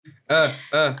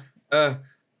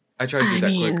I tried to do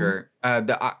that quicker.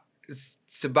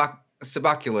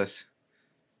 Subaculus.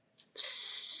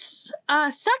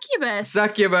 Succubus.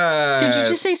 Succubus. Did you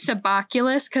just say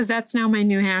subaculus? Because that's now my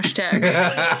new hashtag.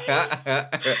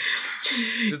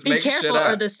 Just Be make careful, shit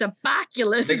up. or the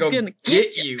subaculus They is go going to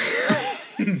get you.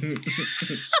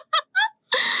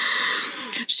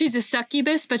 She's a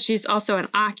succubus, but she's also an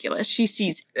oculus. She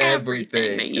sees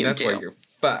everything that you and that's do. why you're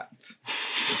fucked.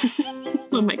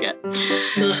 Oh my god.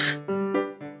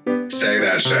 Say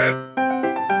that shit.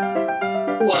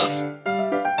 Woof.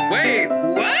 Wait,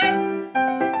 what?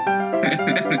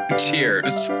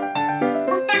 Cheers.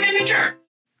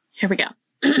 Here we go.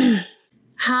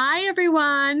 Hi,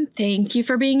 everyone. Thank you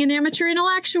for being an amateur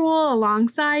intellectual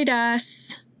alongside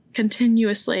us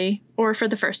continuously or for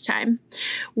the first time.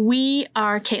 We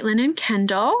are Caitlin and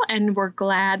Kendall, and we're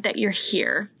glad that you're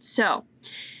here. So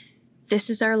this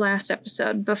is our last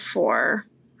episode before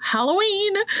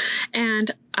Halloween,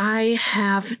 and I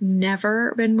have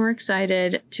never been more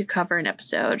excited to cover an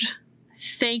episode.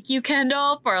 Thank you,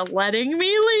 Kendall, for letting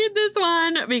me lead this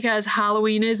one because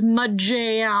Halloween is my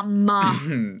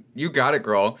jam. You got it,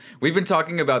 girl. We've been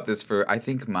talking about this for, I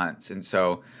think, months. And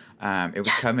so it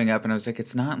was coming up and I was like,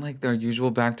 it's not like their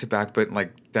usual back-to-back, but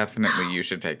like definitely you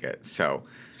should take it. So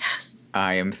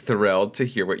I am thrilled to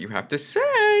hear what you have to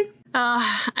say.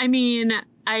 I mean,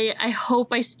 I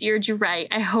hope I steered you right.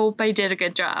 I hope I did a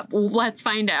good job. Let's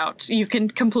find out. You can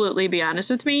completely be honest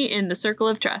with me in the circle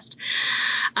of trust.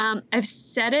 I've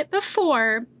said it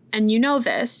before, and you know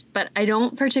this, but I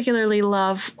don't particularly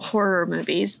love horror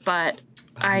movies, but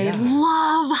I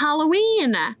love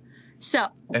Halloween. So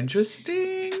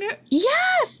interesting.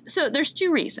 Yes. So there's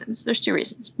two reasons.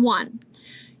 One,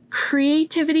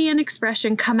 creativity and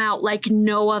expression come out like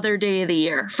no other day of the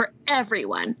year for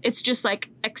everyone. It's just like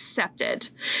accepted.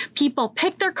 People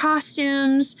pick their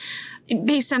costumes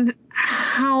based on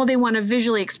how they want to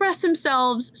visually express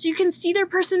themselves, so you can see their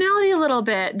personality a little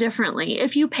bit differently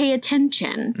if you pay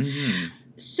attention. Mm-hmm.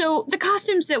 So the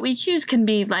costumes that we choose can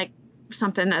be like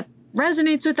something that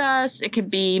resonates with us. It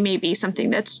could be maybe something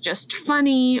that's just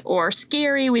funny or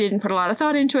scary. We didn't put a lot of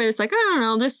thought into it. It's like, I don't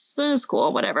know, this is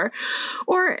cool, whatever.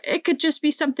 Or it could just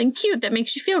be something cute that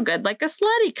makes you feel good, like a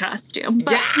slutty costume.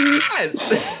 But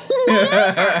yes!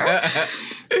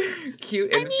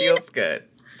 Cute and feels good.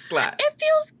 Slut. It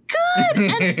feels good.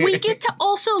 And we get to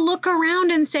also look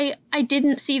around and say, I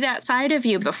didn't see that side of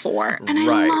you before. And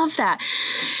I love that.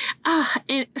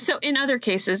 So in other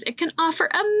cases, it can offer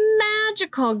a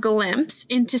magical glimpse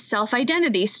into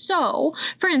self-identity. So,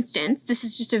 for instance, this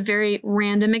is just a very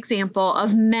random example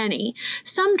of many.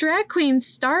 Some drag queens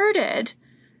started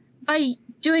by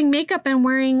doing makeup and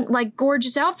wearing like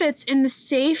gorgeous outfits in the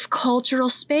safe cultural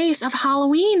space of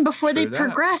Halloween before they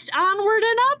progressed onward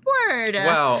and upward.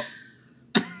 Well,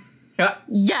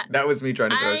 yes. That was me trying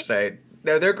to throw shade.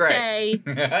 No, they're great. Say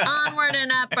onward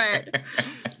and upward.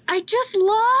 I just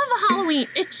love Halloween.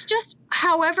 It's just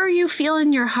however you feel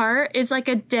in your heart is like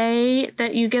a day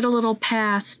that you get a little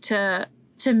pass to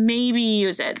maybe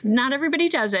use it. Not everybody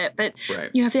does it, but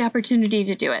you have the opportunity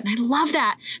to do it. And I love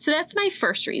that. So that's my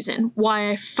first reason why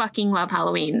I fucking love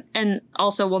Halloween. And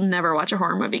also will never watch a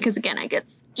horror movie because, again, I get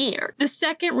scared. The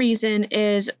second reason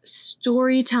is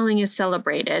storytelling is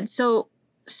celebrated. So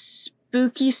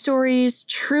spooky stories,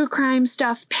 true crime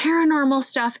stuff, paranormal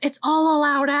stuff, it's all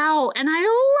allowed out. And I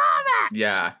love it.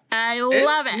 Yeah. I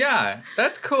love it. Yeah,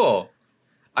 that's cool.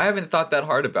 I haven't thought that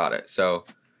hard about it. So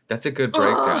that's a good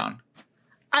breakdown.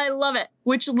 I love it.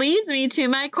 Which leads me to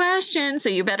my question. So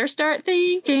you better start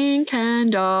thinking,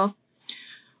 Kendall.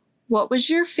 What was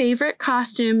your favorite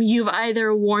costume you've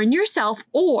either worn yourself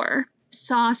or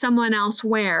saw someone else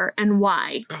wear and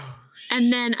why?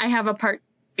 And then I have a part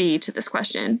B to this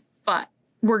question, but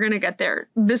we're going to get there.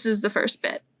 This is the first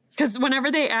bit. Because whenever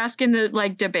they ask in the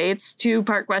like debates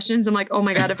 2-part questions, I'm like, oh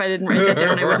my God, if I didn't write that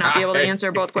down, I would not be able to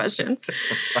answer both questions.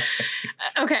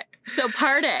 Okay. So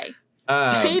part A.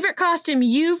 Favorite costume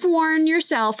you've worn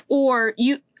yourself or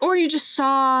you just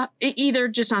saw either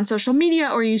just on social media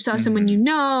or you saw someone you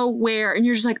know wear and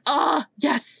you're just like, oh,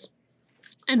 yes.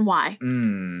 And why?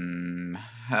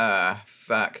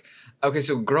 Fuck. Okay,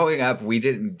 so growing up, we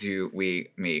didn't do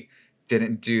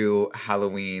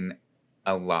Halloween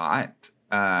a lot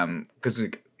because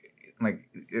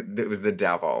it was the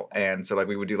devil. And so like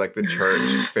we would do like the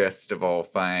church festival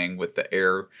thing with the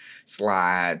air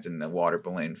slides and the water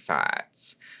balloon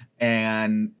fights.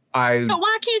 And But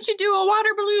why can't you do a water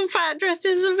balloon fight dressed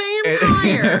as a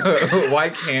vampire? Why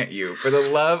can't you? For the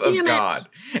love of God.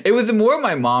 It was more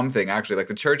my mom thing, actually. Like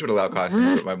the church would allow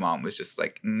costumes, but my mom was just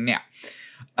like, nah.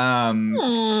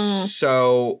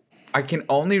 So I can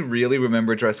only really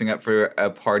remember dressing up for a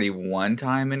party one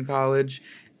time in college,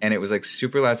 and it was like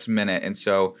super last minute. And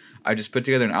so I just put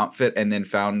together an outfit and then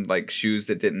found like shoes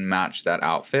that didn't match that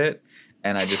outfit,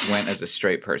 and I just went as a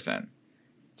straight person.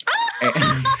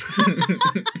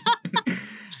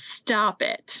 Stop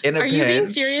it. In a Are you being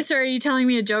pinch. serious or are you telling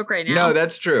me a joke right now? No,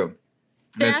 that's true.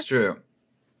 That's That's true.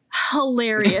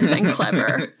 hilarious and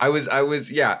clever. I was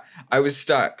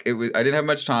stuck. I didn't have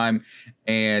much time,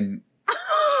 and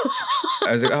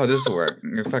I was like, oh, this will work.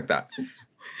 Fuck that.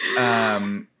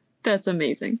 That's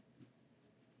amazing.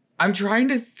 I'm trying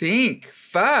to think.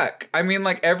 Fuck. I mean,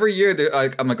 like every year,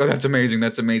 I'm like, oh, that's amazing.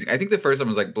 That's amazing. I think the first one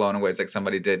was like blown away. It's like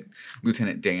somebody did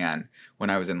Lieutenant Dan when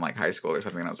I was in like high school or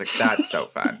something. And I was like, that's so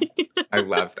fun. I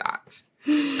love that.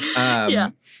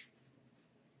 Yeah.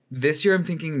 This year, I'm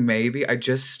thinking maybe I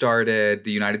just started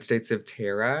The United States of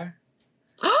Terra.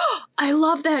 I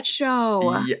love that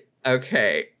show. Yeah.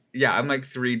 Okay. Yeah, I'm like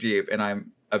 3 deep and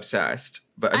I'm obsessed.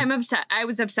 But I'm obsessed. I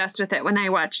was obsessed with it when I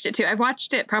watched it too. I've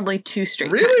watched it probably 2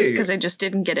 straight Really? times because I just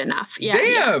didn't get enough. Yeah,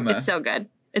 Damn. Yeah. It's so good.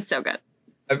 It's so good.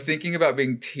 I'm thinking about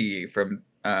being T from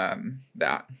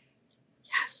that.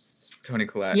 Yes. Toni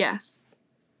Collette. Yes.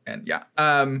 And yeah.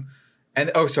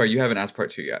 And oh, sorry, you haven't asked part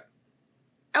 2 yet.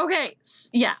 Okay.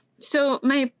 Yeah. So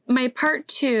my part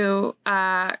 2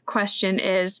 question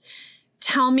is,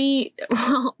 tell me,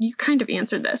 well, you kind of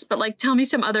answered this, but like, tell me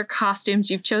some other costumes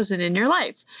you've chosen in your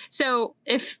life. So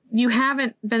if you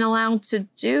haven't been allowed to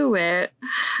do it,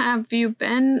 have you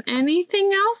been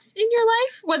anything else in your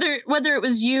life? Whether it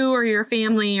was you or your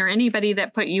family or anybody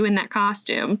that put you in that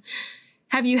costume,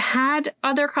 have you had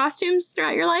other costumes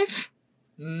throughout your life?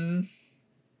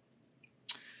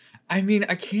 I mean,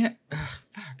 I can't.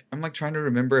 Fuck. I'm like trying to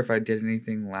remember if I did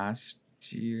anything last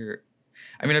year.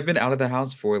 I mean, I've been out of the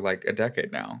house for like a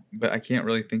decade now, but I can't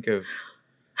really think of.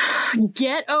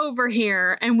 Get over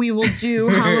here and we will do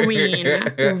Halloween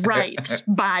right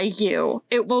by you.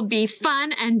 It will be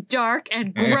fun and dark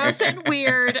and gross and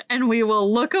weird, and we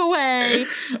will look away.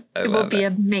 It will be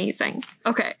amazing.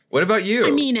 Okay. What about you?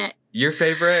 I mean it. Your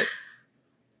favorite?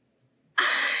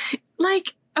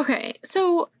 Like, okay,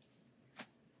 so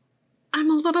I'm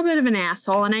a little bit of an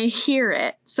asshole and I hear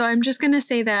it. So I'm just going to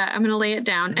say that. I'm going to lay it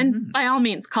down. And by all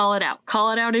means, call it out.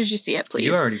 Call it out as you see it, please.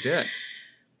 You already did.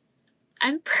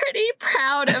 I'm pretty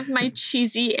proud of my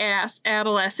cheesy ass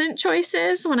adolescent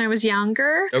choices when I was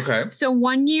younger. Okay. So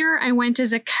one year I went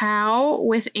as a cow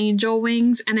with angel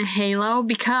wings and a halo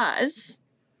because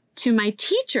to my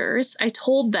teachers, I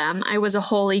told them I was a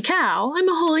holy cow. I'm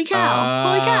a holy cow.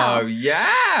 Holy cow. Oh,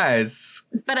 yes.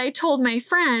 But I told my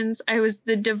friends I was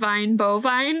the divine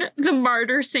bovine, the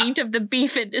martyr saint of the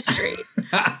beef industry.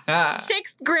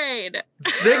 6th grade.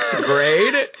 6th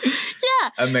grade? Yeah.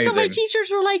 Amazing. So my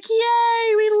teachers were like,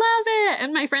 yay, we love it.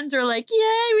 And my friends were like,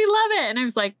 yay, we love it. And I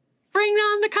was like, bring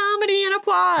on the comedy and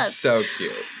applause. So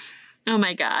cute. Oh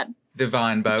my God.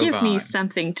 Divine bovine. Give me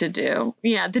something to do.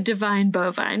 Yeah, the divine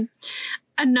bovine.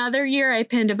 Another year I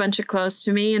pinned a bunch of clothes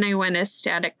to me and I went as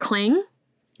Static Cling.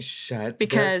 Shut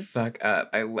because the fuck up.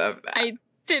 I love that. I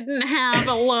didn't have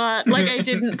a lot. Like, I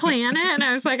didn't plan it. And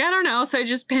I was like, I don't know. So I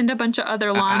just pinned a bunch of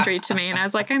other laundry to me. And I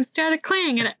was like, I'm Static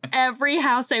Cling. And every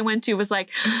house I went to was like,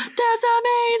 that's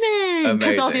amazing.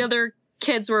 Because all the other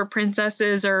kids were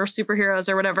princesses or superheroes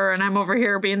or whatever. And I'm over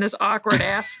here being this awkward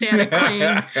ass Static Cling.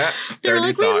 They're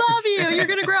like, we love you. You're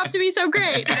going to grow up to be so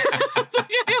great. I was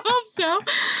like, I hope so.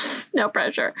 No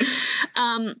pressure.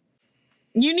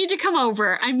 You need to come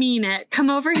over. I mean it. Come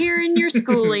over here in your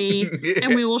schoolie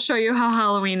and we will show you how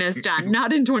Halloween is done.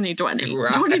 Not in 2020,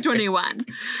 right. 2021.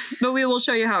 But we will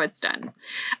show you how it's done.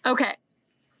 Okay.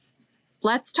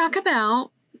 Let's talk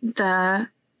about the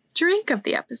drink of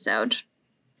the episode.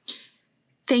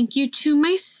 Thank you to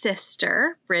my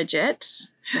sister, Bridget,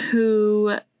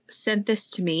 who sent this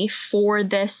to me for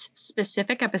this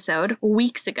specific episode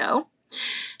weeks ago.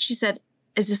 She said,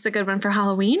 is this a good one for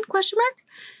Halloween? ?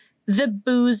 The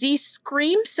Boozy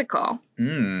Screamsicle.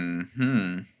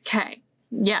 Mm-hmm. Okay.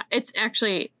 Yeah, it's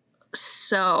actually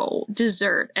so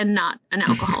dessert and not an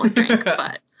alcoholic drink,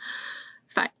 but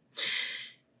it's fine.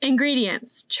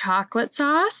 Ingredients: chocolate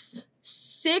sauce,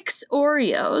 6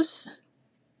 Oreos,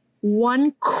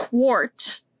 1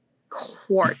 quart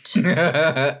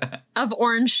of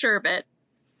orange sherbet,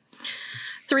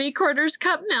 3/4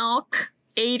 cup milk,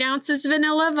 8 ounces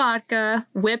vanilla vodka,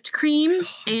 whipped cream,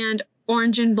 and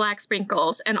orange and black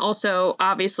sprinkles, and also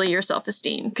obviously your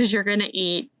self-esteem because you're gonna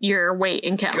eat your weight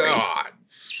in calories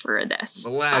for this.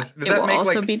 Bless. Does it that will make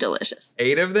also like be delicious.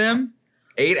 8 of them?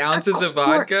 8 ounces of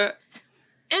vodka?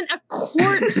 And a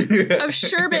quart of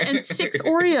sherbet and 6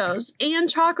 Oreos and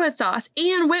chocolate sauce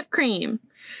and whipped cream.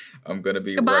 I'm going to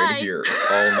be Goodbye. right here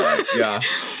all night. Yeah.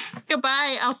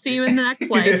 Goodbye. I'll see you in the next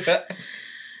life.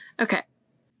 Okay.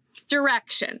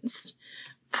 Directions.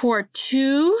 Pour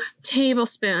 2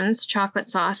 tablespoons chocolate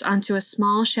sauce onto a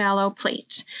small, shallow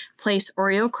plate. Place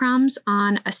Oreo crumbs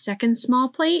on a second small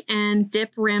plate and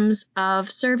dip rims of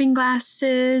serving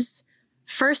glasses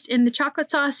first in the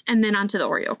chocolate sauce and then onto the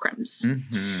Oreo crumbs.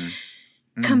 Mm-hmm.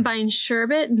 Combine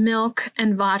sherbet, milk,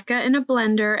 and vodka in a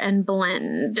blender and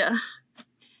blend.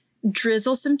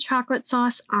 Drizzle some chocolate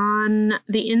sauce on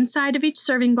the inside of each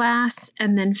serving glass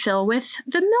and then fill with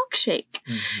the milkshake.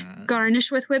 Mm-hmm.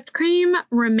 Garnish with whipped cream,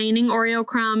 remaining Oreo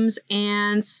crumbs,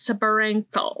 and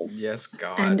sprinkles. Yes,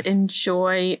 God. And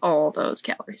enjoy all those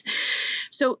calories.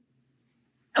 So,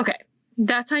 okay,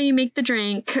 that's how you make the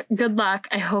drink. Good luck.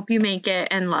 I hope you make it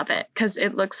and love it because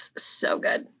it looks so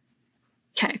good.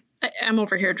 Okay. I'm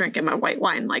over here drinking my white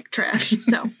wine like trash,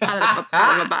 so out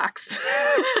of a box.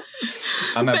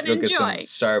 I'm going to have to go enjoy. get some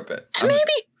sherbet. Maybe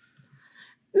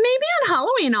on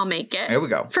Halloween I'll make it. Here we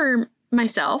go. For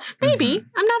myself. Maybe.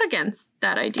 I'm not against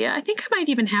that idea. I think I might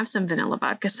even have some vanilla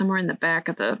vodka somewhere in the back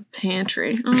of the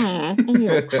pantry. I'll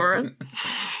look for it.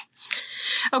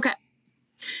 Okay.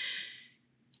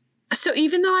 So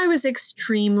even though I was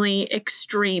extremely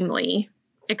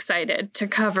excited to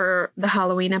cover the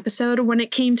Halloween episode, when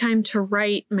it came time to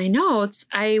write my notes,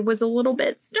 I was a little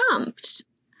bit stumped.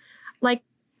 Like,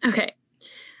 okay,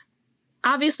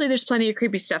 obviously there's plenty of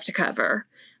creepy stuff to cover,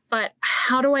 but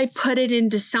how do I put it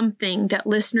into something that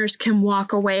listeners can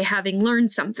walk away having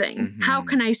learned something? Mm-hmm. How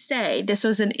can I say this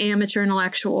was an amateur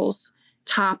intellectuals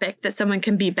topic that someone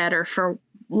can be better for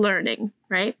learning,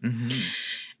 right? Mm-hmm.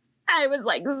 I was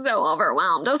like so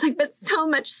overwhelmed. I was like, but so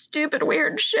much stupid,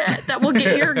 weird shit that will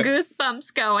get your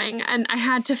goosebumps going. And I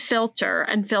had to filter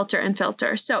and filter and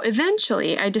filter. So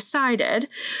eventually I decided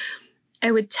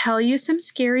I would tell you some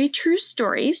scary true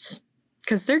stories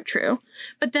because they're true,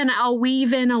 but then I'll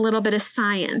weave in a little bit of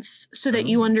science so that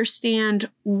you understand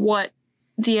what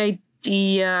the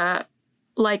idea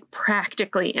like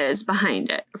practically is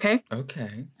behind it. Okay.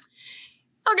 Okay.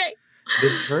 Okay.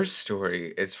 This first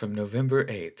story is from November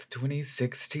 8th,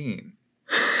 2016.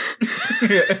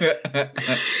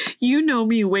 You know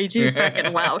me way too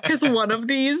fucking well because one of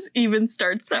these even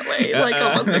starts that way, like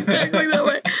almost exactly that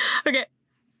way. Okay.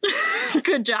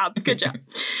 Good job. Good job.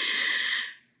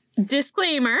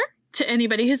 Disclaimer to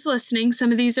anybody who's listening.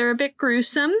 Some of these are a bit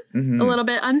gruesome, a little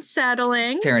bit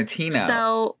unsettling. Tarantino.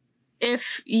 So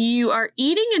if you are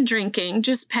eating and drinking,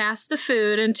 just pass the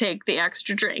food and take the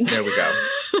extra drink. There we go.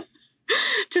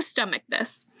 To stomach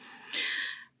this.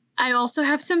 I also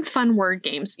have some fun word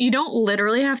games. You don't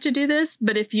literally have to do this,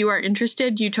 but if you are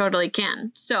interested, you totally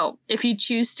can. So if you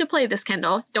choose to play this,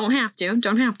 Kendall, don't have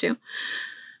to.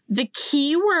 The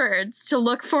key words to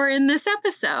look for in this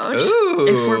episode,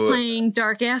 if we're playing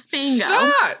Dark Ass Bingo.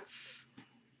 Shots!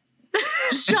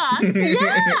 Shots,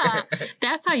 yeah!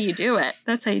 That's how you do it.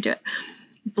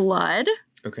 Blood.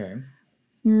 Okay.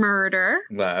 Murder.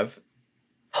 Love.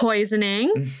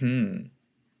 Poisoning. Mm-hmm.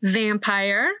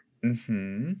 Vampire.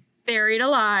 Mm-hmm. Buried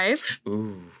alive.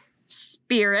 Ooh.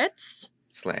 Spirits.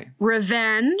 Slay.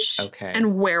 Revenge. Okay.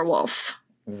 And werewolf.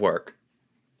 Work.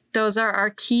 Those are our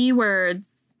key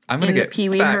words I'm gonna in the get Pee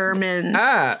Wee fucked Herman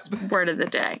up. word of the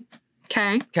day.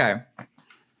 Okay? Okay.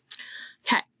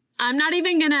 Okay. I'm not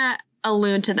even going to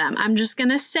allude to them. I'm just going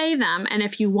to say them. And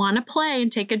if you want to play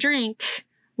and take a drink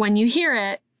when you hear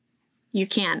it, you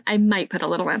can. I might put a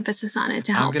little emphasis on it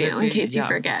to help you in case you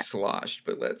forget. Sloshed,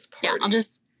 but let's party. Yeah,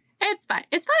 it's fine.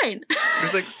 It's fine.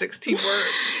 There's like 16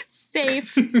 words.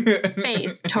 Safe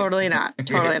space. Totally not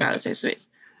a safe space.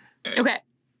 Okay.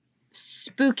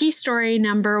 Spooky story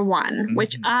number 1,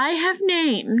 which I have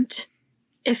named,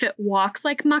 if it walks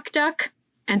like Muck Duck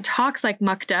and talks like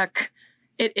Muck Duck,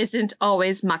 it isn't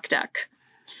always Muck Duck.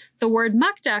 The word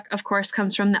Muck Duck, of course,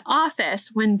 comes from The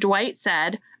Office when Dwight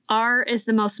said, R is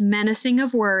the most menacing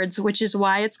of words, which is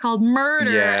why it's called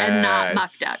murder and not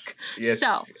Muck Duck. Yes,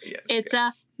 so it's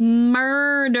a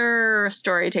murder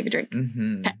story. Take a drink.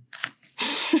 Mm-hmm. Okay.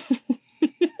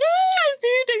 I see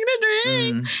you taking a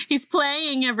drink. He's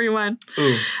playing, everyone.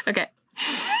 Ooh. Okay.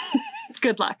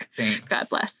 Good luck. Thanks. God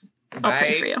bless. Bye. I'll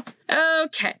pray for you.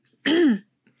 Okay.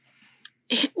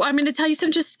 Well, I'm going to tell you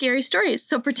some just scary stories.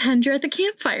 So pretend you're at the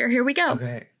campfire. Here we go.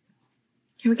 Okay.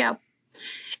 Here we go.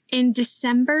 In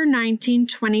December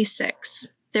 1926,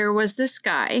 there was this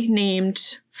guy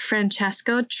named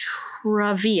Francesco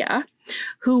Travia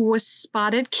who was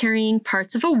spotted carrying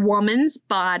parts of a woman's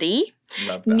body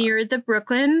near the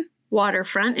Brooklyn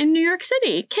waterfront in New York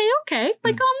City. Okay.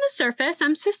 Like on the surface,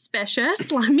 I'm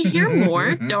suspicious. Let me hear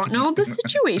more. Don't know the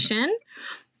situation.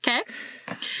 Okay.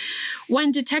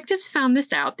 When detectives found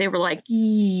this out, they were like,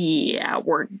 yeah,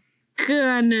 we're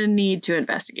gonna need to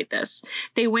investigate this.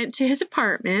 They went to his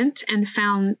apartment and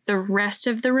found the rest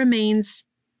of the remains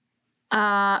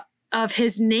of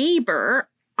his neighbor,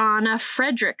 Anna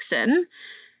Fredrickson,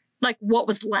 like what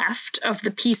was left of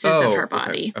the pieces of her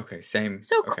body. Okay, same.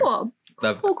 So cool.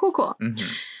 Love Cool.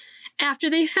 Mm-hmm. After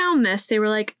they found this, they were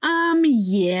like,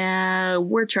 yeah,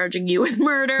 we're charging you with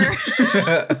murder.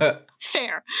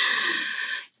 Fair.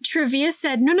 Trevia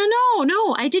said, no,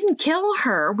 I didn't kill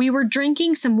her. We were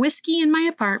drinking some whiskey in my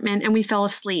apartment and we fell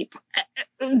asleep.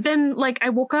 Then, like, I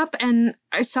woke up and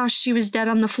I saw she was dead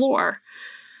on the floor.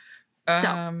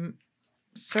 So,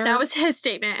 sir? That was his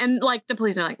statement. And, like, the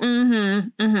police are like,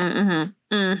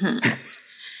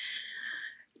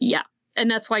 Yeah. And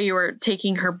that's why you were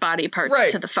taking her body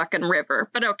parts to the fucking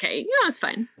river. But okay, it's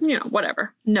fine.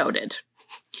 Whatever. Noted.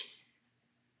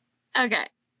 Okay.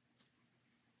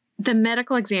 The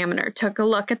medical examiner took a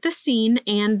look at the scene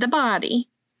and the body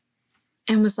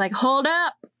and was like, hold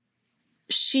up.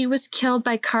 She was killed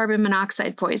by carbon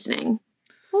monoxide poisoning.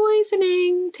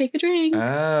 Poisoning. Take a drink.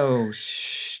 Oh,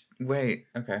 wait.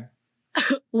 Okay.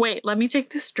 Wait, let me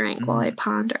take this drink while I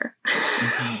ponder.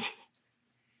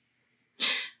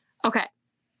 Okay.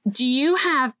 Do you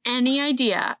have any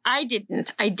idea? I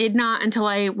didn't. I did not until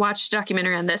I watched a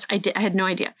documentary on this. I had no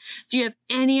idea. Do you have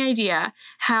any idea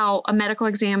how a medical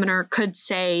examiner could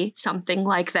say something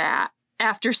like that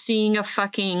after seeing a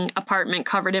fucking apartment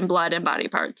covered in blood and body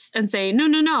parts and say,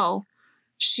 no.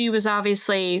 She was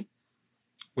obviously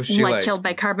killed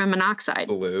by carbon monoxide.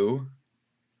 Blue?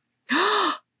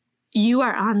 You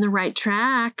are on the right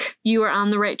track. You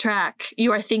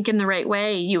are thinking the right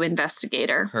way, you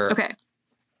investigator. Okay.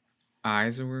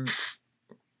 Eyes were...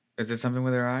 Is it something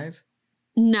with her eyes?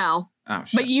 No. Oh,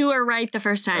 shit. But you were right the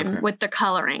first time with the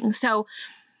coloring. So,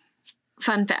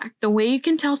 fun fact, the way you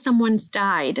can tell someone's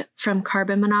died from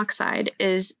carbon monoxide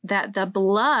is that the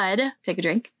blood... Take a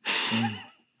drink.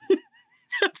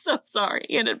 I'm so sorry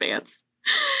in advance.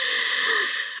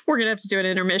 We're going to have to do an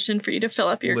intermission for you to fill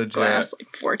up your glass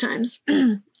like 4 times.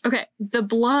 Okay. The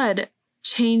blood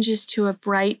changes to a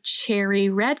bright cherry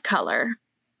red color.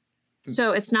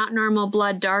 So it's not normal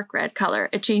blood, dark red color.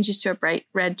 It changes to a bright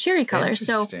red cherry color.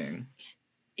 Interesting.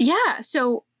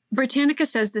 So Britannica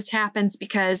says this happens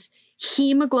because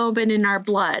hemoglobin in our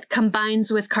blood combines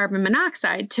with carbon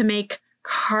monoxide to make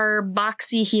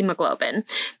carboxyhemoglobin.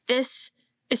 It's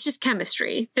just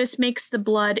chemistry. This makes the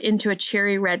blood into a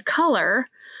cherry red color.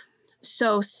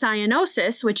 So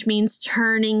cyanosis, which means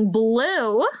turning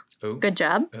blue, good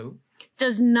job,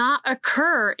 does not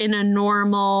occur in a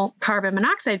normal carbon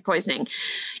monoxide poisoning,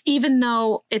 even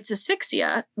though it's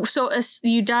asphyxia. So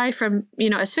you die from,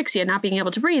 asphyxia, not being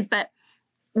able to breathe. But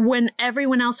when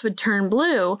everyone else would turn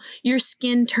blue, your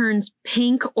skin turns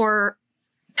pink or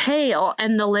pale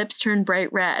and the lips turn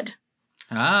bright red.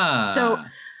 So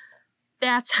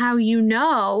that's how you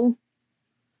know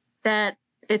that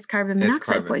it's carbon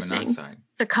monoxide poisoning.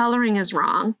 The coloring is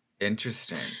wrong.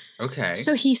 Interesting. Okay.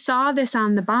 So he saw this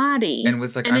on the body. And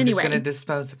was like, I'm just going to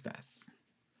dispose of this.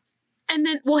 And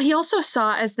then, he also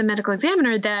saw as the medical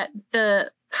examiner that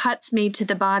the cuts made to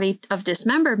the body of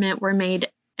dismemberment were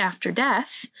made after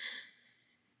death.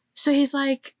 So he's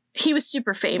like, he was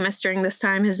super famous during this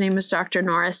time. His name was Dr.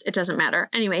 Norris. It doesn't matter.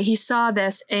 Anyway, he saw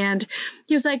this and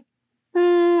he was like,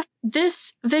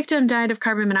 this victim died of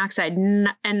carbon monoxide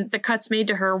and the cuts made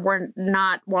to her were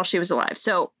not while she was alive.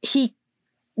 So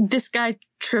this guy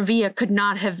Trevia could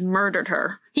not have murdered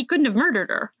her. He couldn't have murdered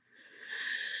her.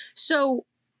 So,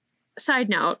 side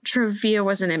note, Trevia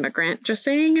was an immigrant. Just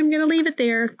saying, I'm going to leave it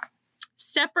there.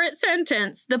 Separate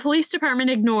sentence. The police department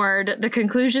ignored the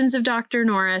conclusions of Dr.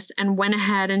 Norris and went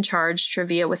ahead and charged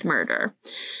Trevia with murder.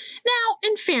 Now,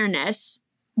 in fairness,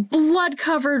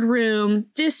 blood-covered room,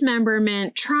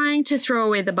 dismemberment, trying to throw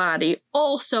away the body,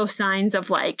 also signs of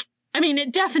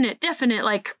definite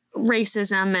like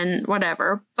racism and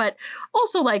whatever, but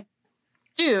also like,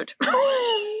 dude.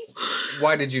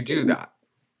 Why did you do that?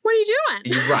 What are you doing?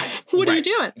 You're right. What are you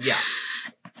doing? Yeah.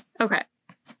 Okay.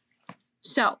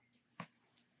 So,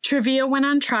 Trevia went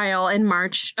on trial in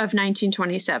March of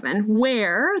 1927,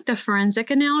 where the forensic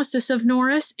analysis of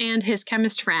Norris and his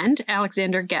chemist friend,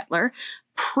 Alexander Gettler,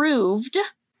 proved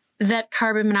that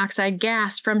carbon monoxide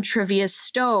gas from Trevia's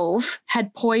stove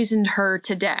had poisoned her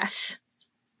to death.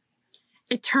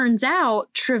 It turns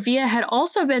out Trevia had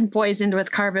also been poisoned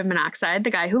with carbon monoxide, the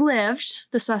guy who lived,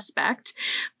 the suspect,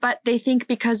 but they think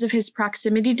because of his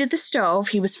proximity to the stove,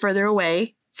 he was farther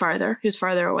away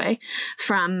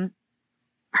from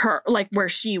her, like where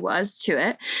she was to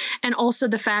it. And also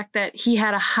the fact that he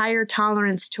had a higher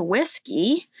tolerance to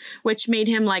whiskey, which made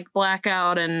him like black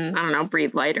out and, I don't know,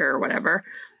 breathe lighter or whatever.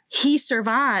 He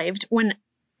survived when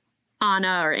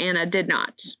Anna did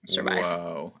not survive.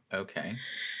 Whoa. Okay.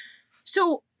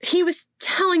 So he was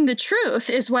telling the truth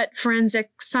is what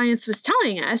forensic science was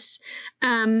telling us.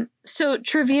 So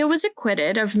Trevia was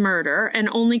acquitted of murder and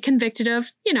only convicted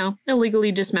of,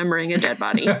 illegally dismembering a dead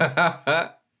body.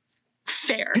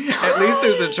 Fair. At least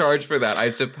there's a charge for that, I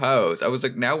suppose. I was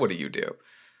like, now what do you do?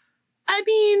 I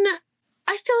mean,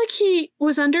 I feel like he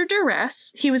was under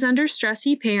duress. He was under stress.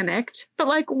 He panicked. But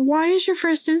like, why is your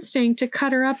first instinct to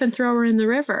cut her up and throw her in the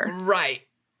river? Right.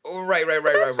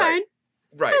 That's fine.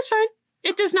 Right. That's fine.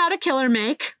 It does not a killer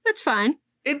make. That's fine.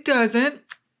 It doesn't.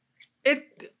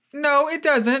 No, it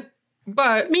doesn't.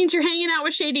 But It means you're hanging out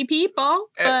with shady people.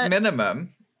 at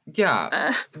minimum,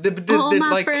 yeah. All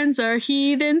my friends are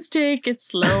heathens. Take it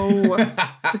slow.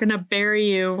 They're gonna bury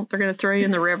you. They're gonna throw you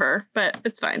in the river. But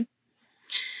it's fine.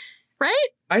 Right?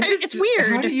 It's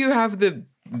weird. How do you have the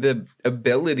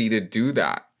ability to do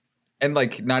that? And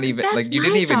like not even That's like you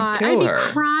didn't even thought. kill her.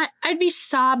 I'd be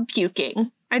sob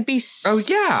puking. I'd be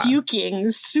suking,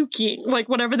 like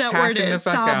whatever that Passing word the is,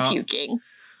 fuck sob out. puking.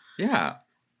 Yeah.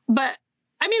 But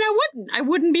I mean, I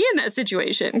wouldn't be in that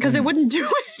situation because I wouldn't do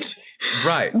it.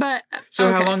 Right. But So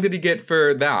okay. how long did he get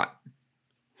for that?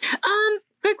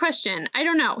 Good question. I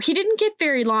don't know. He didn't get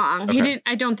very long. Okay. He didn't.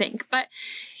 I don't think, but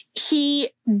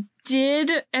he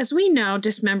did, as we know,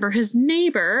 dismember his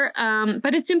neighbor.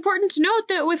 But it's important to note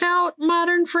that without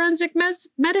modern forensic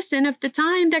medicine of the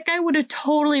time, that guy would have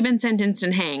totally been sentenced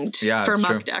and hanged for it's true.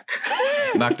 muck duck.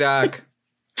 Muck duck.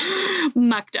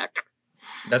 Muck duck.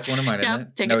 That's one of mine, Yeah, isn't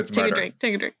it? take No, a it's murder. drink.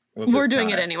 Take a drink. We'll just We're doing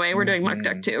count it anyway. We're doing muck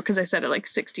duck too because I said it like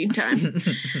 16 times.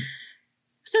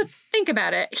 So think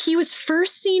about it. He was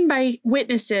first seen by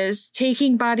witnesses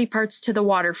taking body parts to the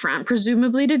waterfront,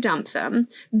 presumably to dump them.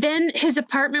 Then his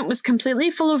apartment was completely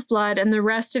full of blood and the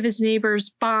rest of his neighbor's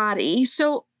body.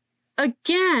 So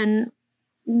again,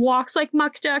 walks like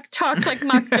muck duck, talks like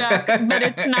muck duck, but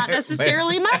it's not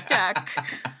necessarily muck duck.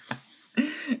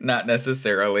 Not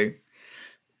necessarily.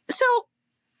 So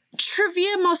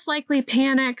Trevia most likely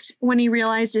panicked when he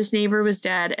realized his neighbor was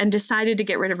dead and decided to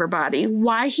get rid of her body.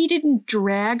 Why he didn't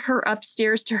drag her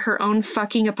upstairs to her own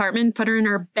fucking apartment and put her in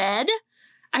her bed,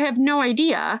 I have no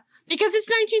idea. Because it's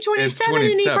 1927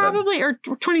 and he probably, or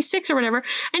 26 or whatever,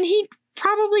 and he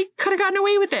probably could have gotten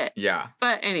away with it. Yeah.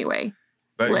 But anyway.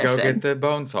 But listen. go get the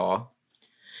bone saw.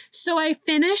 So I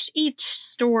finish each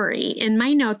story in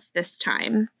my notes this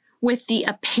time with the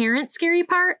apparent scary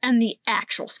part and the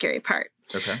actual scary part.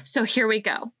 Okay. So here we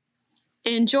go.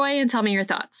 Enjoy and tell me your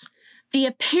thoughts. The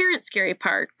apparent scary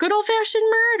part, good old-fashioned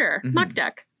murder, muck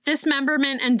duck,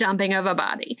 dismemberment and dumping of a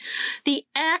body. The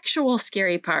actual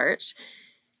scary part,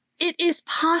 it is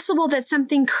possible that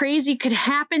something crazy could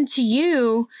happen to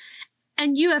you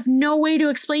and you have no way to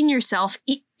explain yourself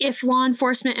if law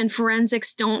enforcement and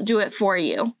forensics don't do it for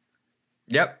you.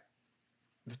 Yep.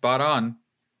 Spot on.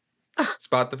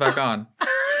 Spot the fuck on.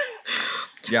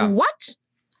 Yeah. What?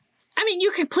 I mean,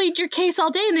 you could plead your case all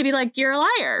day and they'd be like, you're a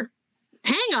liar.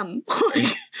 Hang them.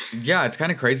 Yeah, it's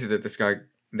kind of crazy that this guy,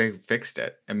 they fixed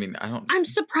it. I mean, I'm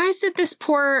surprised that this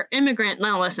poor immigrant,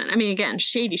 now listen, I mean, again,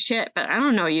 shady shit, but I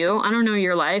don't know you. I don't know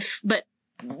your life. But,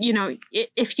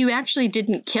 if you actually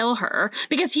didn't kill her,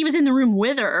 because he was in the room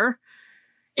with her,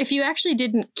 if you actually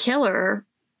didn't kill her,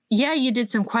 yeah, you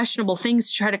did some questionable things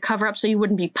to try to cover up so you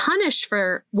wouldn't be punished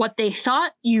for what they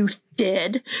thought you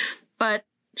did. But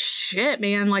shit,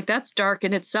 man, like that's dark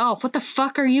in itself. What the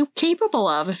fuck are you capable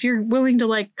of if you're willing to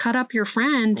like cut up your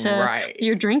friend to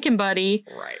your drinking buddy?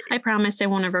 Right. I promise I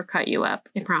won't ever cut you up.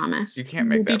 I promise. You can't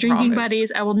make we'll that be drinking promise.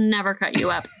 buddies. I will never cut you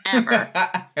up ever.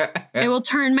 I will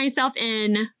turn myself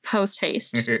in post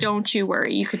haste. Don't you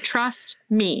worry. You could trust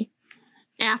me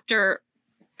after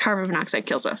carbon monoxide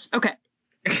kills us. Okay.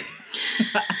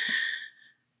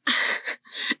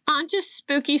 On to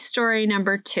spooky story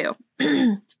number 2.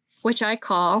 Which I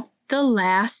call The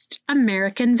Last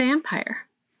American Vampire.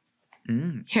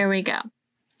 Here we go.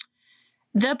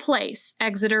 The place,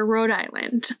 Exeter, Rhode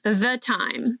Island. The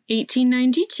time,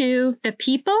 1892. The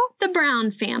people, the Brown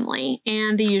family,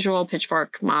 and the usual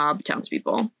pitchfork mob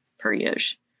townspeople, per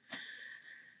usual.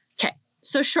 Okay,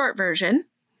 so short version.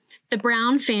 The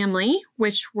Brown family,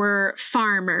 which were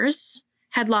farmers,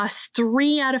 had lost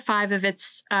 3 out of 5 of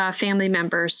its family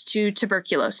members to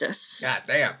tuberculosis. God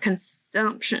damn.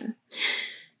 Consumption.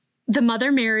 The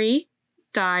mother, Mary,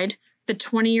 died. The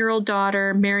 20-year-old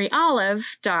daughter, Mary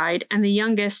Olive, died. And the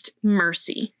youngest,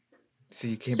 Mercy.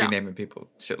 See, you can't be naming people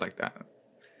shit like that.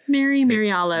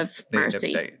 Mary Olive, They end up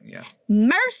Mercy. dating, yeah.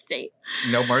 Mercy.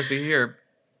 No mercy here.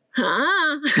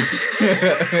 Huh?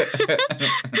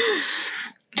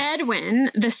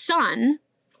 Edwin, the son,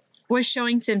 was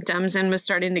showing symptoms and was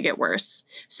starting to get worse.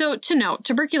 So to note,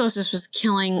 tuberculosis was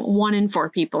killing 1 in 4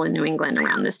 people in New England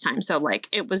around this time. So like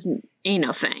it was ain't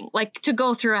no thing. Like to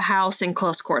go through a house in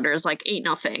close quarters, like ain't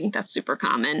no thing. That's super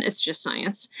common. It's just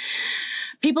science.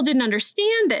 People didn't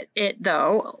understand it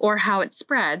though, or how it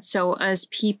spread. So as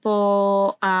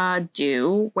people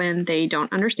do when they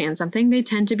don't understand something, they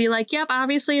tend to be like, yep,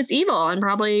 obviously it's evil and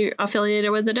probably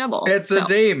affiliated with the devil. It's a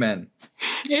demon.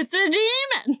 It's a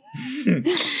demon.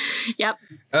 Yep.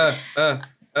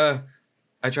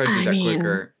 I tried to do that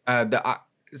quicker.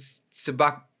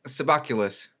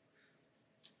 Subaculus.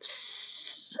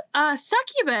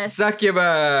 Succubus.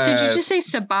 Succubus. Did you just say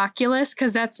subaculus?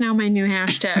 Because that's now my new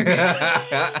hashtag.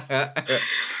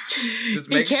 Just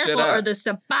Be make shit careful, up. or the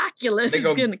subaculus They is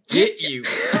go gonna get get you.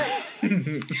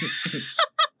 you.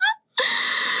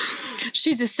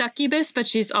 She's a succubus, but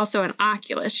she's also an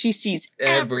oculus. She sees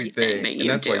everything that you and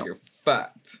that's do. why you're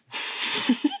fucked.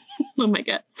 Oh my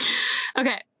God.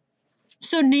 Okay.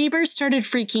 So neighbors started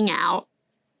freaking out,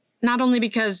 not only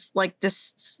because like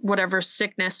this, whatever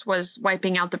sickness was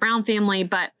wiping out the Brown family,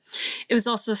 but it was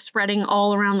also spreading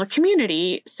all around the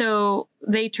community. So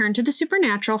they turned to the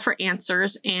supernatural for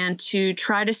answers and to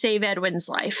try to save Edwin's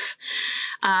life.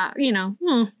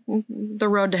 The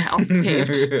road to hell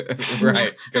paved.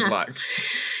 Right. Good luck.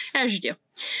 As you do.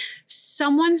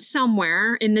 Someone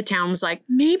somewhere in the town was like,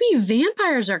 maybe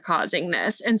vampires are causing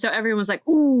this. And so everyone was like,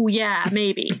 ooh, yeah,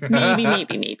 maybe.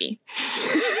 Maybe.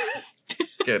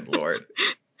 Good Lord.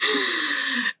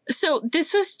 So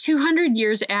this was 200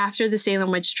 years after the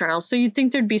Salem witch trials. So you'd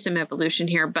think there'd be some evolution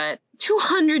here, but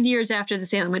 200 years after the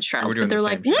Salem witch trials. We're doing But they're the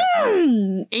like,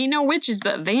 same shit. ain't no witches,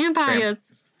 but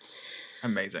vampires.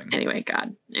 Amazing. Anyway,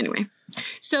 God. Anyway.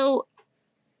 So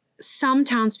some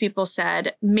townspeople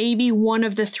said maybe one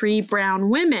of the 3 brown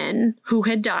women who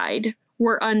had died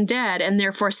were undead and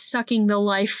therefore sucking the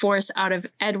life force out of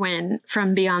Edwin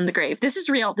from beyond the grave. This is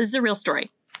real. This is a real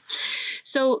story.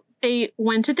 So they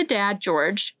went to the dad,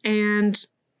 George, and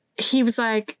he was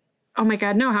like, oh my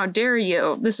God, no, how dare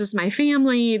you? This is my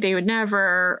family. They would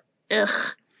never.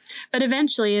 Ugh. But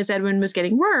eventually, as Edwin was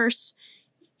getting worse,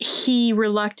 he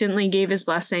reluctantly gave his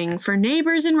blessing for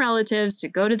neighbors and relatives to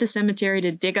go to the cemetery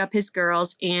to dig up his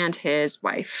girls and his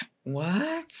wife.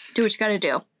 What? Do what you gotta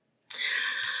do.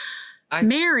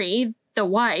 Mary, the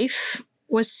wife,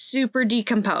 was super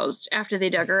decomposed after they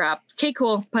dug her up. Okay,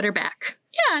 cool. Put her back.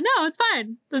 Yeah, no, it's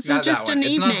fine. This is just an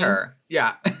evening. It's not her.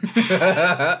 Yeah.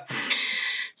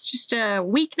 It's just a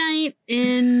weeknight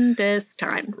in this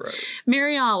time. Gross.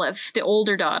 Mary Olive, the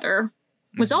older daughter,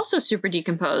 was also super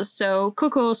decomposed. So,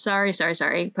 cool, sorry.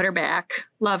 Put her back.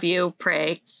 Love you.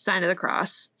 Pray. Sign of the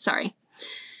cross. Sorry.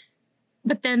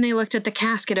 But then they looked at the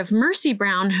casket of Mercy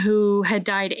Brown, who had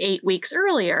died 8 weeks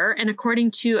earlier. And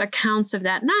according to accounts of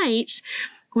that night,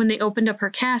 when they opened up her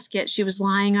casket, she was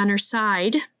lying on her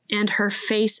side and her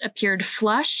face appeared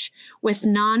flush with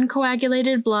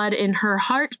non-coagulated blood in her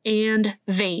heart and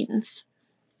veins,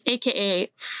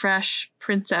 aka Fresh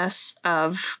Princess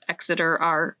of Exeter,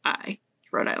 R.I.,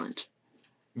 Rhode Island.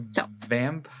 So,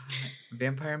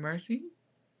 Vampire Mercy?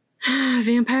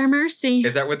 Vampire Mercy.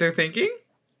 Is that what they're thinking?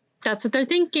 That's what they're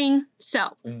thinking.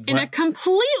 So, in a What?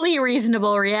 completely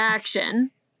reasonable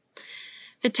reaction,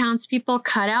 the townspeople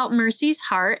cut out Mercy's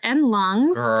heart and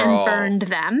lungs and Girl. burned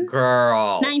them.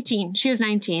 Girl. 19. She was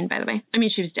 19, by the way. I mean,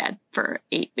 she was dead for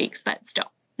 8 weeks, but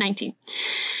still, 19.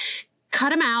 Cut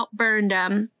them out, burned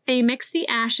them. They mixed the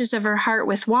ashes of her heart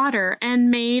with water and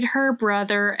made her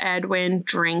brother Edwin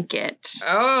drink it.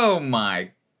 Oh my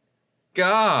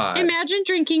God. Imagine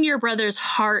drinking your brother's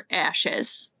heart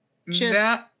ashes.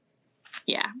 Just,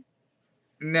 yeah.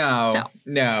 No. So.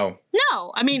 No.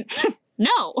 No, I mean,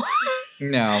 no.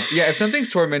 No. Yeah, if something's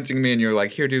tormenting me and you're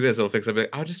like, here, do this, it'll fix it.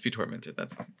 I'll just be tormented.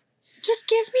 That's fine. Just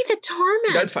give me the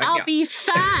torment. That's fine, I'll yeah. be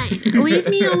fine. Leave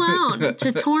me alone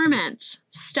to torment.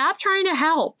 Stop trying to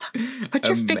help. Put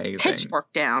your Amazing.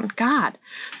 pitchfork down. God.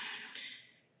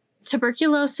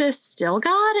 Tuberculosis still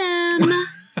got him.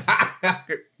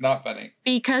 Not funny.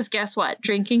 Because guess what?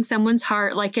 Drinking someone's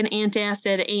heart like an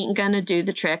antacid ain't gonna do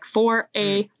the trick for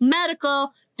a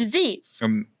medical disease.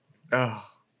 Oh.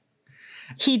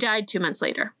 He died 2 months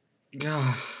later.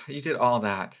 You did all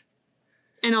that.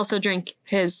 And also drank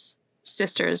his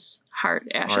sister's heart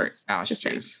ashes. Ash Just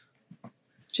saying. juice.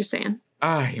 Just saying.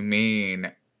 I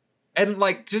mean, and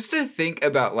like, just to think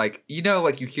about, like, you know,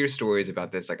 like you hear stories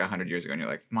about this like 100 years ago and you're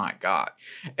like, my God.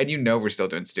 And you know we're still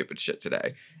doing stupid shit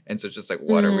today. And so it's just like,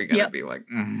 what are we going to Yep. be like?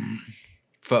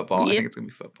 Football. I Yep. think it's going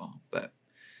to be football. But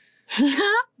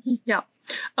Yeah.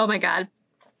 Oh my God.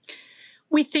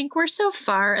 We think we're so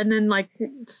far, and then like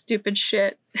stupid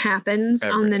shit happens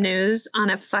Every on the day. news on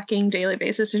a fucking daily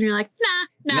basis, and you're like,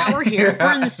 nah, we're here.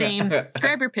 We're in the same.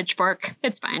 Grab your pitchfork.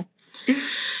 It's fine.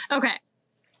 Okay.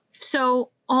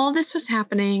 So all this was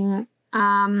happening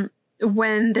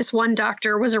when this one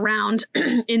doctor was around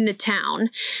in the town.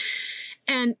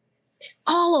 And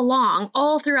all along,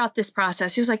 all throughout this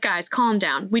process, he was like, guys, calm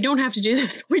down. We don't have to do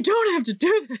this. We don't have to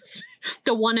do this.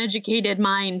 The one educated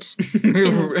mind in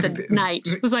the night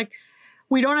was like,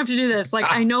 we don't have to do this. Like,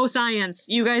 I know science.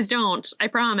 You guys don't. I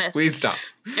promise. Please stop.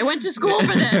 I went to school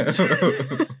for this.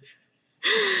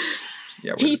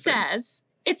 Yeah, He says,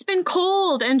 it's been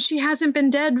cold and she hasn't been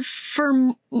dead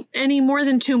for any more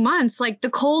than 2 months. Like, the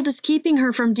cold is keeping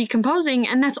her from decomposing,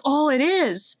 and that's all it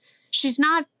is. She's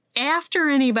not after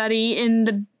anybody in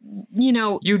the,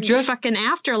 You just fucking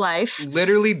afterlife.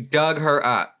 literally dug her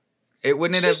up. It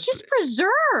wouldn't have. She's just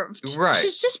preserved. Right.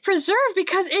 She's just preserved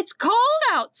because it's cold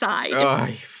outside.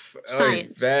 Oy,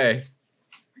 Science. vey.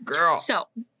 Girl. So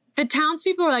the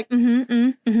townspeople were like,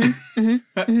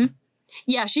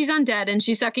 yeah, she's undead and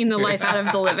she's sucking the life out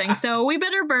of the living. So we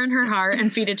better burn her heart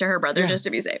and feed it to her brother just to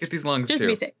be safe. Get these lungs Just too.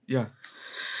 to be safe. Yeah.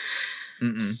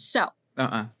 Mm-mm. So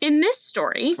Uh-uh. in this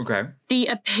story, Okay. the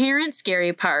apparent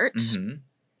scary part, Mm-hmm.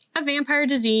 a vampire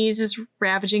disease is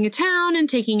ravaging a town and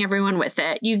taking everyone with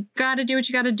it. You gotta do what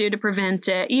you gotta do to prevent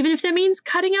it, even if that means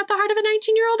cutting out the heart of a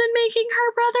 19-year-old and making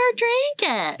her brother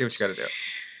drink it. Do what you gotta do.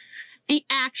 The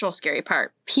actual scary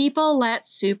part, people let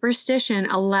superstition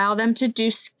allow them to do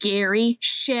scary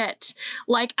shit.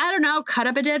 Like, I don't know, cut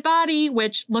up a dead body,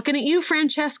 which, looking at you,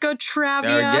 Francesco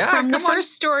Travia, from the come on,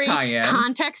 first story, tie-in.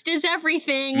 context is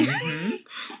everything. Mhm.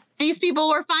 These people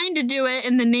were fine to do it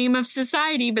in the name of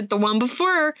society, but the one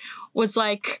before was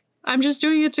like, I'm just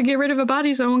doing it to get rid of a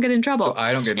body so I won't get in trouble. So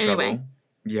I don't get in Anyway. trouble.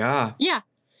 Yeah. Yeah.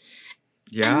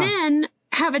 Yeah. And then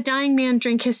have a dying man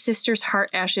drink his sister's heart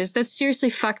ashes. That's seriously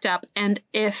fucked up. And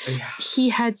if Yeah. he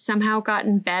had somehow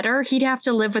gotten better, he'd have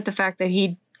to live with the fact that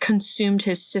he'd consumed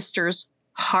his sister's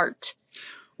heart.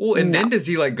 Well, and then No. does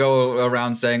he like go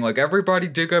around saying like, everybody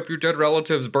dig up your dead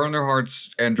relatives, burn their hearts,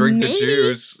 and drink Maybe. the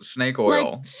Jews snake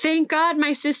oil? Like, thank God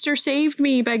my sister saved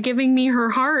me by giving me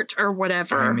her heart or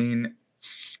whatever. I mean,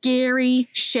 Scary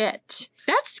shit.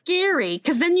 That's scary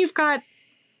because then you've got,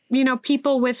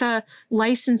 people with a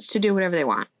license to do whatever they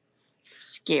want.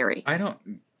 Scary. I don't.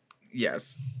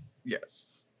 Yes. Yes.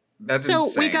 That's So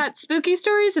insane. we got spooky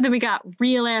stories and then we got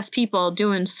real ass people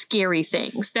doing scary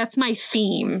things. That's my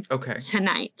theme Okay.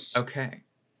 tonight. Okay.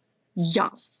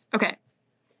 Yes. Okay.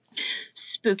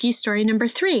 Spooky story number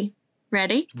 3.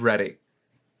 Ready? Ready.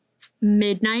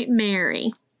 Midnight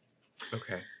Mary.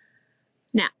 Okay.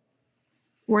 Now,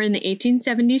 we're in the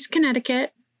 1870s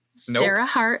Connecticut. Nope. Sarah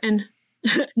Hart and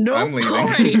nope. I'm leaving.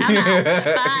 Already, I'm out.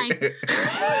 Bye.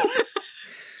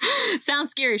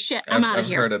 Sounds scary as shit. I'm out of I've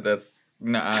here. heard of this.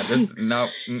 No.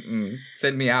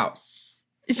 Send me out.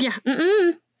 Yeah.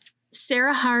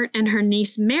 Sarah Hart and her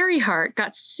niece Mary Hart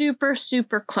got super,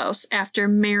 super close after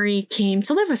Mary came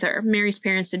to live with her. Mary's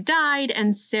parents had died,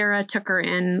 and Sarah took her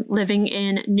in, living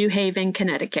in New Haven,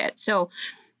 Connecticut. So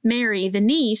Mary, the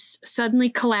niece, suddenly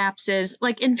collapses.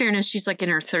 Like, in fairness, she's like in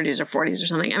her 30s or 40s or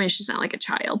something. I mean, she's not like a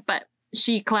child, but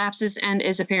she collapses and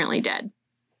is apparently dead.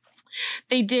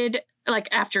 They did, like,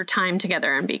 after time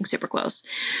together and being super close.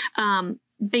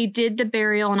 They did the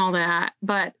burial and all that,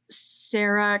 but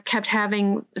Sarah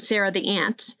the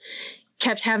aunt,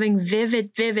 kept having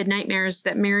vivid nightmares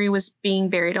that Mary was being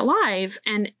buried alive.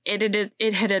 And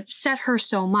it had upset her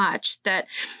so much that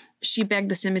she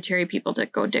begged the cemetery people to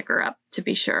go dig her up to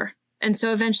be sure. And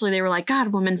so eventually they were like, God,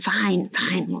 woman, fine,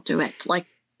 we'll do it. Like,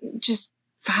 just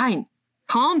fine.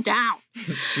 Calm down.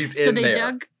 She's So in they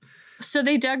there.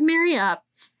 dug Mary up.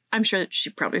 I'm sure that she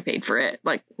probably paid for it.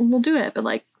 Like, we'll do it, but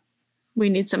like, we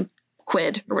need some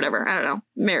quid or whatever. I don't know.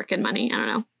 American money. I don't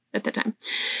know at the time.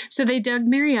 So they dug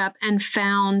Mary up and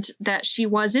found that she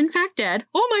was in fact dead.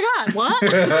 Oh my God,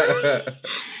 what?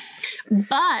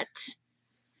 But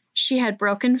she had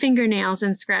broken fingernails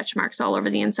and scratch marks all over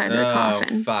the inside of her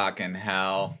coffin. Fucking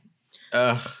hell.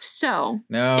 Ugh. So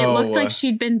No. it looked like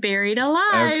she'd been buried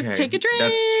alive. Okay, Take a drink.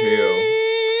 that's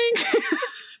 2.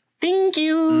 Thank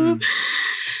you.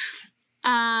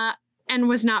 And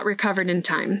was not recovered in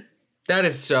time. That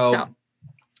is so.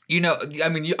 I know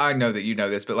that you know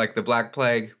this, but like the Black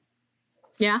Plague.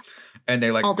 Yeah. And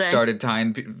they like All day. started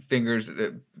tying fingers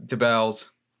to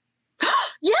bells.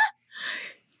 Yeah.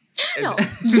 Candle.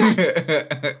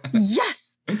 Yes.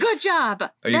 Yes. Good job. Are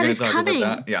you That going is to talk coming.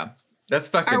 about that? Yeah. That's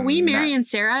fucking Are we Mary nuts. and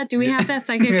Sarah? Do we have that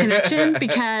psychic connection?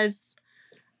 Because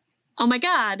Oh my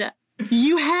God.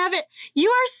 You have it. You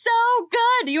are so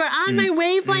good. You are on my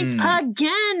wavelength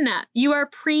again. You are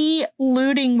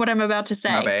preluding what I'm about to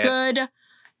say. Good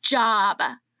job.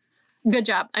 Good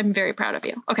job. I'm very proud of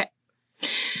you. Okay.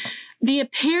 The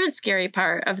apparent scary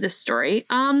part of this story,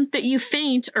 that you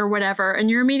faint or whatever,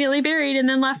 and you're immediately buried and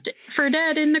then left for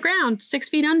dead in the ground, 6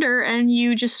 feet under, and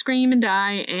you just scream and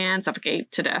die and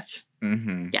suffocate to death.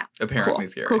 Mm-hmm. Yeah. Apparently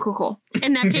scary. Cool.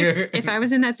 In that case, if I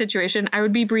was in that situation, I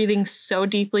would be breathing so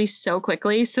deeply, so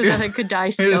quickly, so that I could die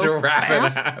so Just wrap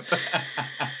fast. it up.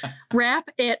 Wrap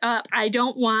it up. I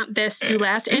don't want this to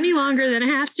last any longer than it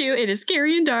has to. It is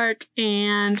scary and dark,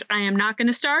 and I am not going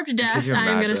to starve to death. I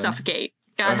am going to suffocate.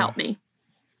 God help me.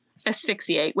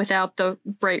 Asphyxiate without the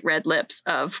bright red lips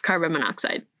of carbon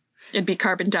monoxide. It'd be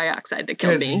carbon dioxide that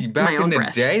killed me. Back in the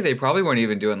breath. day, they probably weren't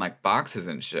even doing like boxes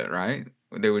and shit, right?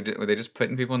 Were they just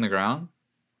putting people in the ground?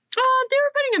 They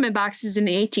were putting them in boxes in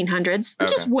the 1800s.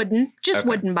 Okay. Just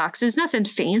wooden boxes. Nothing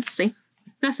fancy.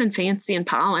 Nothing fancy and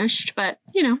polished, but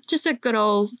just a good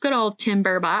old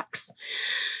timber box.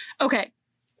 Okay.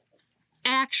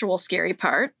 Actual scary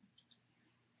part.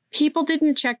 People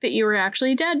didn't check that you were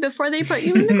actually dead before they put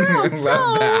you in the ground.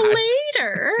 So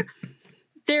later,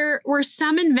 there were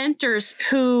some inventors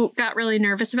who got really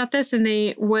nervous about this, and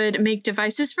they would make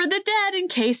devices for the dead in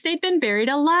case they'd been buried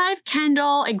alive.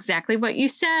 Kendall, exactly what you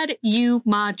said, you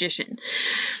magician.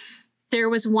 There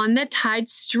was one that tied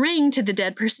string to the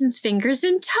dead person's fingers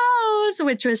and toes,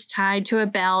 which was tied to a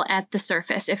bell at the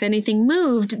surface. If anything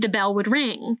moved, the bell would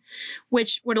ring,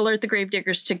 which would alert the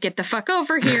gravediggers to get the fuck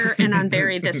over here and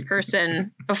unbury this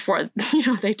person before,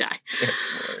 they die.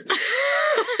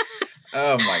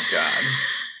 Oh my God.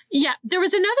 Yeah, there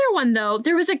was another one, though.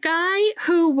 There was a guy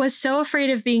who was so afraid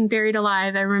of being buried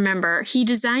alive, I remember. He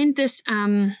designed this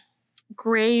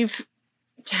grave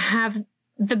to have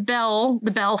the bell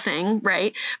thing,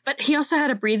 right? But he also had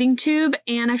a breathing tube,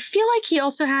 and I feel like he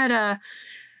also had a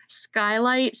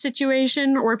skylight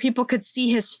situation where people could see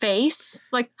his face.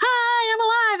 Like, hi, I'm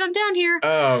alive, I'm down here.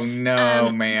 Oh, no,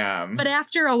 ma'am. But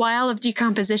after a while of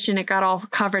decomposition, it got all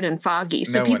covered and foggy.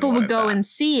 So people would go and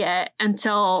see it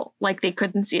until, they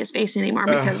couldn't see his face anymore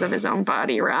because of his own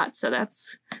body rot. So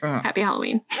that's Happy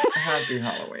Halloween. Happy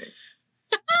Halloween.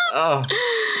 Oh.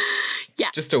 Yeah.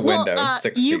 Just a window,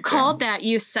 6 feet You called down. that,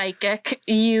 you psychic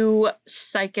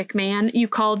man. You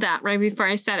called that right before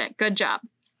I said it. Good job.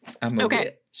 I'm a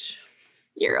witch.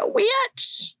 You're a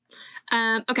witch.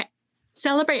 Okay.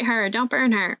 Celebrate her. Don't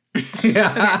burn her. I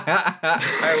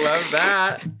love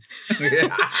that.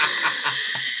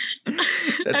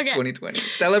 That's 2020.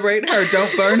 Celebrate her.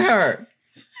 Don't burn her.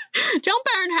 Don't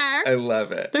burn her. I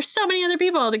love it. There's so many other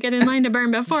people to get in line to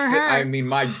burn before her. I mean,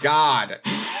 my God.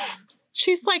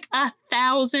 She's like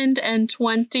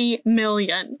 1,020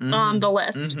 million on the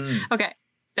list. Mm-hmm. Okay.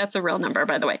 That's a real number,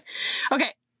 by the way.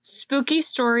 Okay. Spooky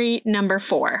story number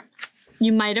 4.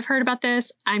 You might have heard about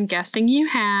this. I'm guessing you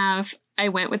have. I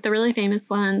went with the really famous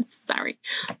ones. Sorry.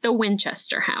 The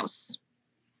Winchester House.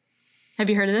 Have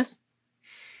you heard of this?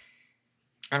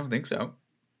 I don't think so.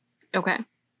 Okay.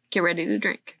 Get ready to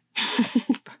drink.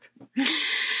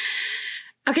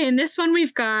 Okay, in this one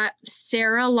we've got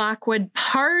Sarah Lockwood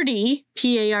Pardee,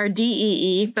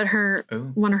 Pardee, but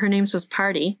one of her names was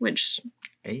Party, which,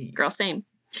 girl, same.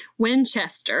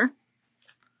 Winchester.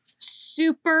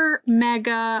 Super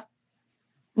mega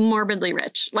morbidly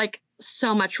rich, like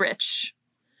so much rich.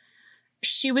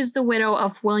 She was the widow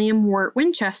of William Wirt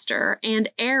Winchester and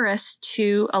heiress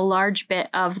to a large bit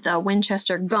of the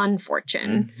Winchester gun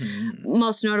fortune,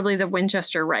 most notably the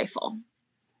Winchester rifle.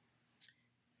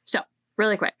 So,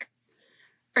 really quick.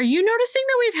 Are you noticing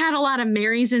that we've had a lot of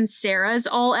Marys and Sarahs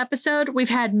all episode? We've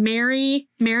had Mary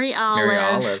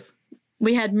Olive.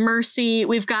 We had Mercy.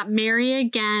 We've got Mary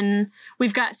again.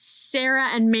 We've got Sarah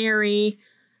and Mary.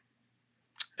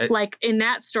 Like in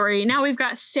that story. Now we've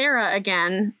got Sarah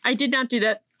again. I did not do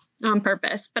that on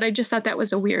purpose, but I just thought that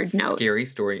was a weird note. Scary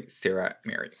story, Sarah,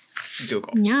 Mary.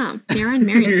 Google. Yeah, Sarah and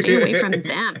Mary, stay away from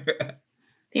them.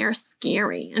 They are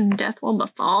scary and death will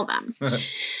befall them.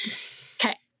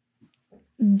 Okay.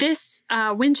 This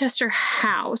Winchester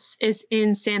house is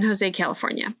in San Jose,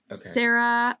 California. Okay.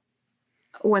 Sarah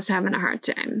was having a hard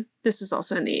time. This was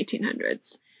also in the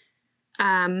 1800s.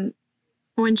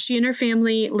 When she and her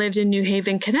family lived in New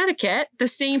Haven, Connecticut, the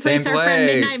same place our friend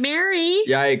Midnight Mary.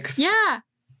 Yikes. Yeah.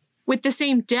 With the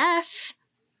same death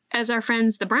as our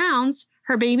friends, the Browns,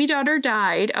 her baby daughter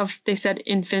died of, they said,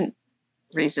 infant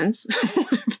reasons.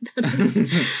 Whatever that is.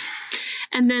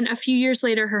 And then a few years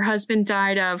later, her husband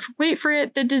died of, wait for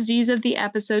it, the disease of the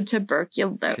episode,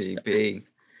 tuberculosis.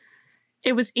 TB.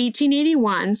 It was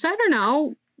 1881. So I don't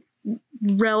know.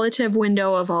 relative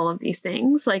window of all of these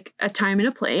things, like a time and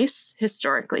a place,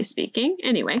 historically speaking.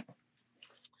 Anyway,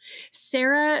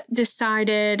 Sarah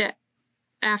decided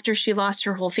after she lost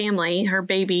her whole family, her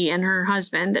baby and her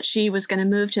husband, that she was going to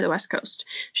move to the West Coast.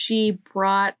 She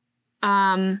brought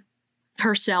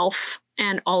herself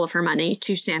and all of her money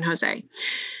to San Jose.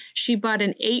 She bought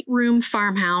an 8-room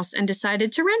farmhouse and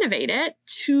decided to renovate it,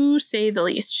 to say the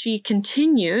least. She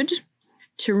continued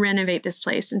to renovate this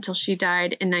place until she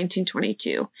died in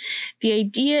 1922. The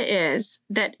idea is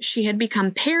that she had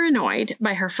become paranoid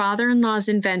by her father-in-law's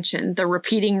invention, the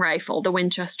repeating rifle, the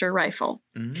Winchester rifle.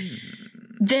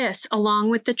 This, along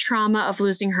with the trauma of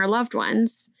losing her loved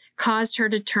ones, caused her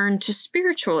to turn to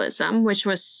spiritualism, which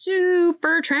was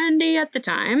super trendy at the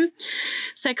time.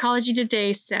 Psychology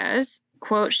Today says,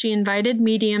 quote, she invited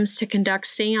mediums to conduct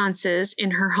seances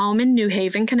in her home in New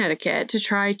Haven, Connecticut, to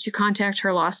try to contact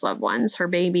her lost loved ones, her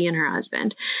baby and her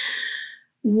husband.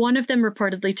 One of them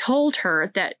reportedly told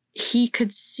her that he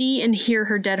could see and hear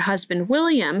her dead husband,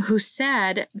 William, who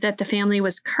said that the family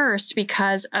was cursed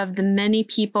because of the many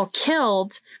people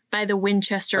killed by the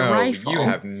Winchester rifle. You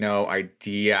have no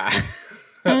idea.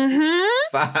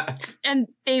 And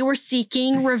they were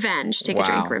seeking revenge. Take a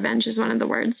drink. Revenge is one of the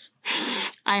words.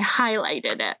 I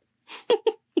highlighted it.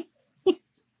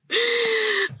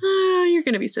 Oh, you're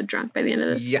going to be so drunk by the end of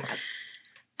this. Yes.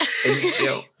 Thank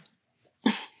you.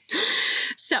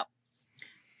 So,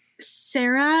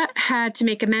 Sarah had to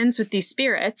make amends with these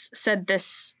spirits, said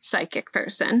this psychic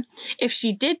person. If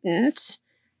she didn't,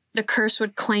 the curse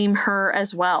would claim her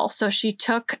as well. So she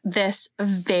took this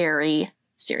very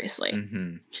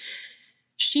seriously.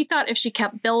 She thought if she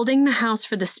kept building the house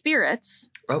for the spirits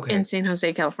in San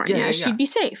Jose, California, she'd be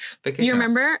safe. Vacation you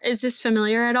remember? House. Is this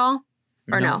familiar at all?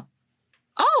 Or no?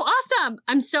 Oh, awesome.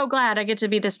 I'm so glad I get to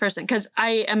be this person because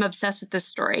I am obsessed with this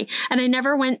story. And I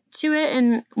never went to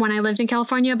it when I lived in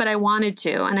California, but I wanted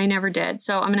to, and I never did.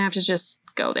 So I'm going to have to just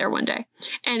go there one day.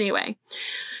 Anyway,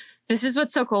 this is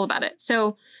what's so cool about it.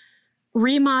 So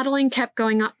remodeling kept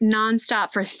going up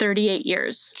nonstop for 38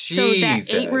 years. Jesus. So that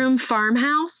 8-room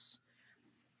farmhouse,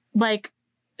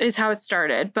 is how it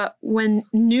started. But when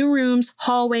new rooms,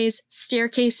 hallways,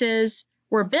 staircases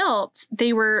were built,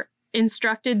 they were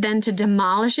instructed then to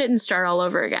demolish it and start all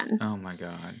over again. Oh my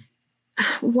God.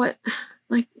 What?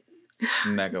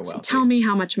 Mega wealthy. Tell me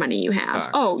how much money you have.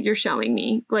 Fuck. Oh, you're showing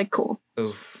me. Cool.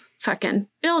 Oof. Fucking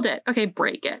build it. Okay,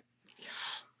 break it.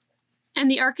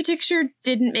 And the architecture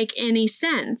didn't make any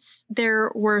sense.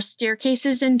 There were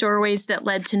staircases and doorways that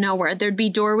led to nowhere. There'd be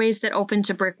doorways that opened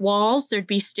to brick walls. There'd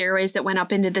be stairways that went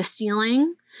up into the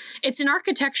ceiling. It's an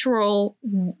architectural,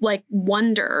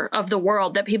 wonder of the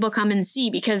world that people come and see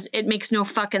because it makes no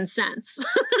fucking sense.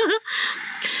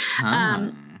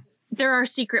 There are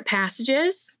secret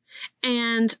passages,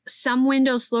 and some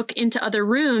windows look into other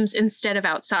rooms instead of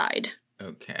outside.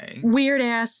 Okay. Weird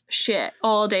ass shit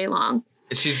all day long.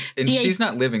 She's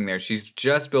not living there. She's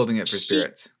just building it for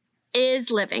spirits.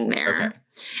 Is living there.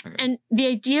 Okay. And the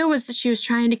idea was that she was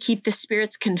trying to keep the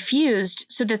spirits confused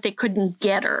so that they couldn't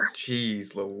get her.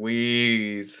 Jeez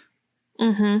Louise.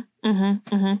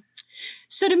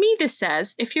 So to me, this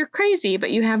says, if you're crazy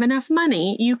but you have enough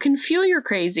money, you can fuel your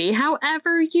crazy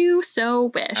however you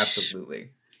so wish. Absolutely.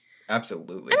 I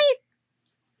mean,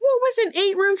 what was an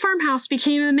 8-room farmhouse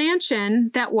became a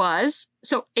mansion that was,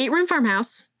 8-room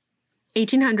farmhouse,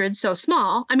 1800s, so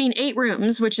small. I mean, 8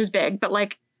 rooms, which is big, but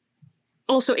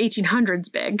also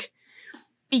 1800s big,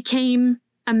 became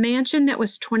a mansion that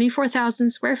was 24,000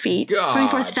 square feet. God.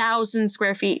 24,000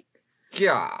 square feet.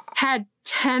 God. Had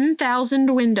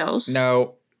 10,000 windows.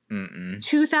 No.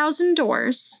 2,000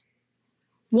 doors.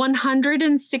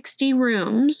 160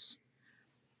 rooms.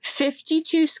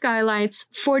 52 skylights,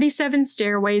 47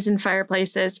 stairways and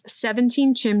fireplaces,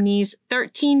 17 chimneys,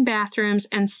 13 bathrooms,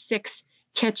 and 6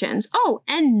 kitchens. Oh,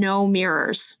 and no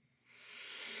mirrors.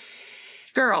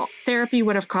 Girl, therapy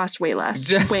would have cost way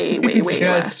less. Way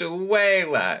less. Just way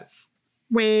less.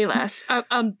 Way less.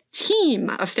 A team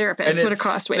of therapists would have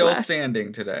cost way less. Still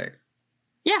standing today.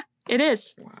 Yeah, it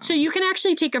is. Wow. So you can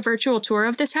actually take a virtual tour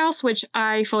of this house, which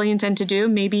I fully intend to do,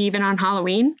 maybe even on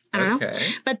Halloween. I don't know.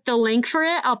 But the link for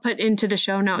it, I'll put into the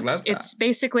show notes. It's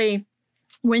basically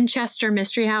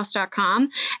WinchesterMysteryHouse.com.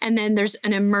 And then there's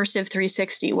an immersive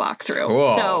 360 walkthrough. Cool.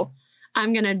 So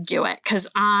I'm going to do it because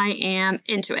I am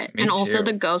into it. Me and also too.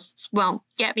 the ghosts won't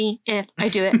get me if I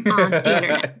do it on the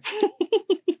internet.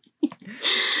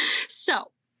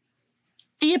 So,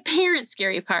 the apparent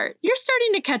scary part. You're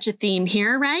starting to catch a theme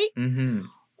here, right?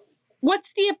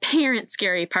 What's the apparent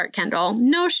scary part, Kendall?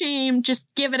 No shame.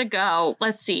 Just give it a go.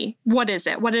 Let's see. What is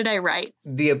it? What did I write?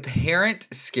 The apparent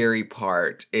scary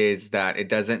part is that it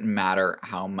doesn't matter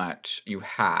how much you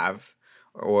have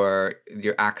or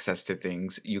your access to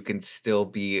things, you can still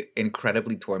be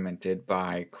incredibly tormented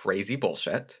by crazy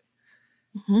bullshit.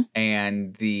 Mm-hmm.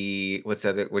 And what do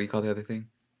you call the other thing?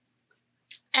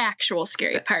 Actual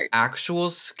scary part. Actual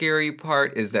scary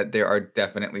part is that there are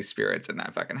definitely spirits in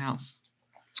that fucking house.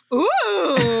 Ooh,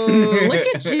 look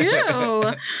at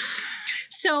you.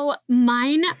 So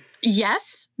mine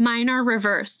are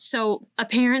reversed. So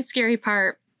apparent scary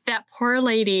part, that poor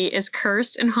lady is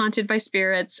cursed and haunted by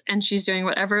spirits, and she's doing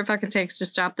whatever it fucking takes to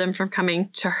stop them from coming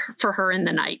for her in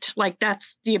the night. Like,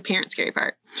 that's the apparent scary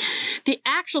part. The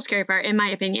actual scary part, in my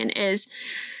opinion, is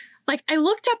like I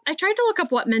tried to look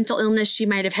up what mental illness she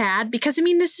might have had, because I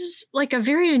mean, this is like a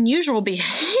very unusual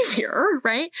behavior,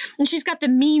 right? And she's got the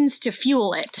means to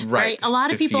fuel it, right? A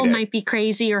lot of people might be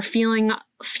crazy or feeling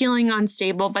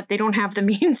unstable, but they don't have the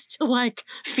means to like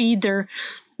feed their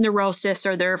neurosis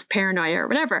or their paranoia or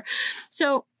whatever.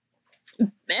 So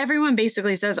everyone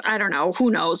basically says, I don't know, who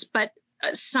knows, but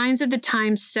Signs of the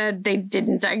Times said they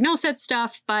didn't diagnose that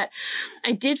stuff, but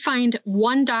I did find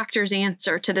one doctor's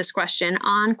answer to this question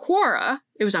on Quora.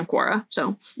 It was on Quora,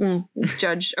 so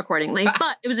judge accordingly.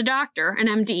 But it was a doctor, an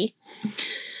MD,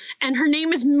 and her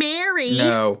name is Mary.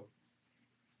 No.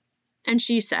 And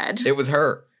she said... It was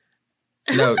her.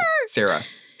 It no, was her. Sarah.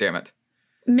 Damn it.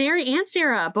 Mary and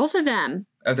Sarah, both of them.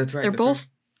 Oh, that's right. They're both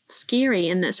scary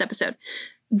in this episode.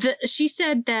 She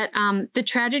said that the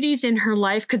tragedies in her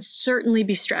life could certainly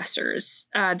be stressors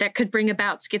that could bring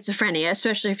about schizophrenia,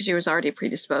 especially if she was already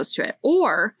predisposed to it.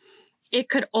 Or it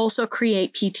could also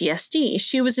create PTSD.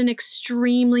 She was an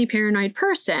extremely paranoid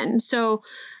person. So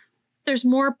there's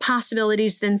more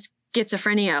possibilities than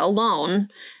schizophrenia alone.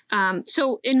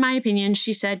 So in my opinion,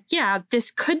 she said, yeah, this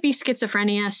could be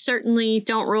schizophrenia. Certainly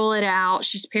don't rule it out.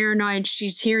 She's paranoid.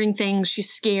 She's hearing things. She's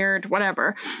scared,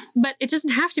 whatever. But it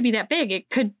doesn't have to be that big. It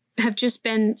could have just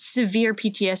been severe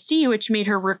PTSD, which made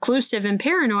her reclusive and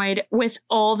paranoid with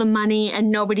all the money and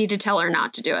nobody to tell her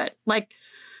not to do it. Like,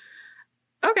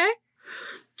 okay.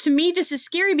 To me, this is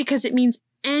scary because it means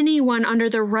anyone under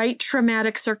the right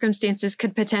traumatic circumstances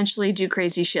could potentially do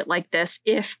crazy shit like this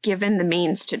if given the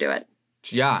means to do it.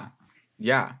 Yeah.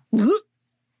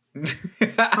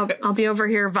 I'll be over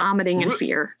here vomiting in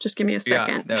fear. Just give me a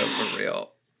second. Yeah, no, for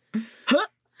real.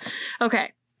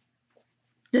 Okay.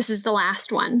 This is the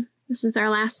last one. This is our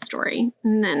last story.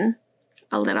 And then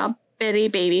a little bitty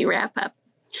baby wrap up.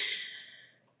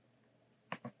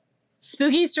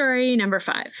 Spooky story number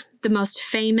 5. The most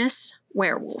famous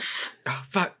werewolf. Oh,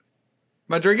 fuck.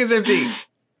 My drink is empty.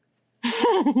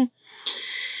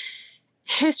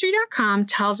 History.com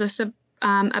tells us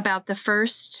about the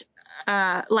first,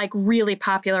 really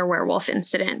popular werewolf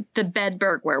incident, the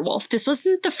Bedburg werewolf. This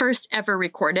wasn't the first ever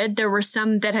recorded. There were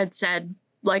some that had said,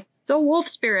 like, the wolf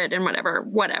spirit and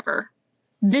whatever.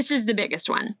 This is the biggest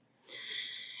one.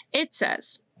 It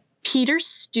says, Peter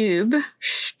Stube,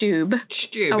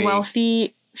 a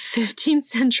wealthy 15th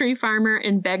century farmer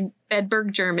in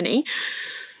Bedburg, Germany,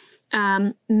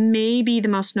 may be the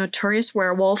most notorious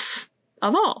werewolf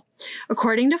of all.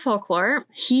 According to folklore,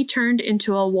 he turned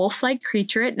into a wolf-like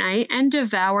creature at night and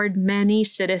devoured many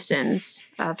citizens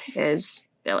of his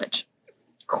village.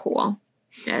 Cool.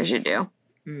 As you do.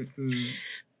 Mm-hmm.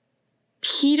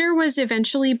 Peter was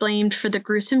eventually blamed for the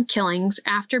gruesome killings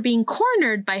after being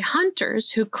cornered by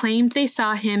hunters who claimed they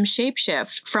saw him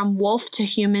shapeshift from wolf to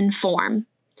human form.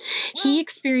 He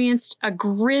experienced a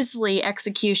grisly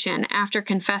execution after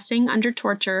confessing under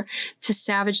torture to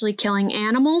savagely killing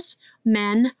animals,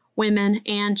 men, women,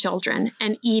 and children,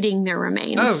 and eating their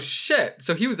remains. Oh, shit.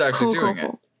 So he was actually doing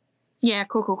it. Yeah,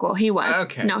 cool. He was.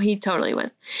 Okay. No, he totally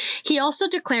was. He also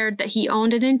declared that he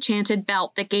owned an enchanted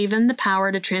belt that gave him the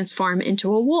power to transform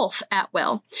into a wolf at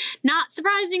will. Not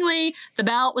surprisingly, the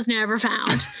belt was never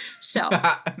found. So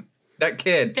that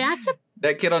kid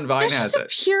on Vine has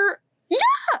it.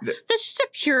 That's just a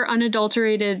pure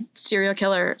unadulterated serial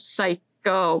killer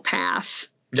psychopath,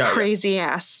 crazy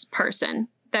ass person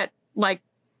that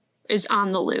is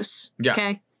on the loose. Yeah.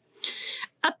 Okay.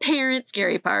 Apparent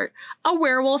scary part. A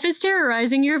werewolf is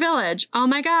terrorizing your village. Oh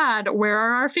my God, where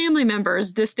are our family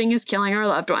members? This thing is killing our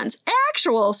loved ones.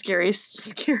 Actual scary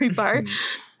part.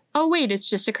 Oh wait, it's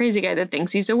just a crazy guy that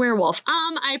thinks he's a werewolf.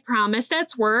 I promise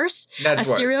that's worse. That's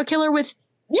worse. Serial killer with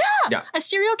a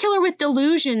serial killer with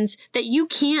delusions that you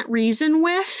can't reason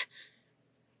with.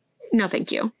 No,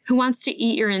 thank you. Who wants to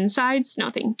eat your insides?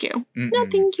 No, thank you. Mm-mm. No,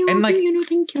 thank you. And no,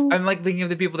 thank you. I'm thinking of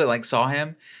the people that saw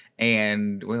him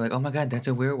and we're like, oh my God, that's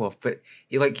a werewolf. But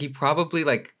he probably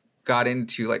like got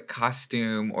into like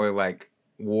costume or like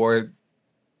wore,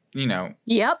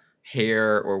 Yep.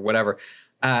 hair or whatever.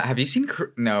 Have you seen?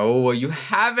 No, you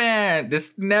haven't.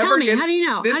 This never Tell me, gets. how do you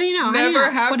know? This How do you know? never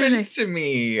What did happens to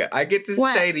me. I get to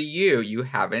What? say to you, you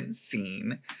haven't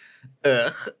seen.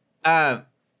 Ugh. Tell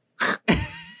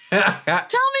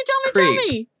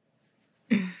me.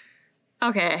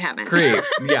 Okay, I haven't. Creep.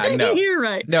 Yeah, no. You're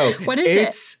right. No. What is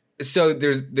it? So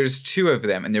there's two of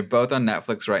them, and they're both on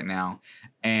Netflix right now.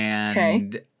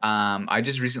 And I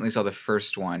just recently saw the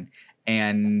first one,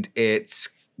 and it's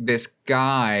this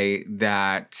guy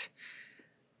that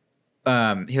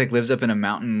he like lives up in a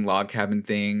mountain log cabin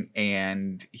thing,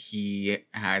 and he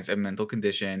has a mental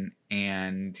condition,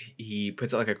 and he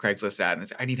puts out like a Craigslist ad and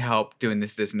says, I need help doing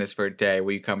this, and this for a day.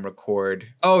 Will you come record?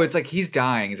 Oh, it's like he's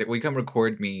dying. He's like, will you come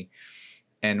record me?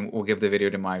 And we'll give the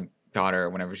video to my daughter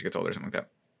whenever she gets older or something like that.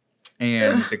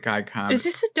 And the guy comes. Is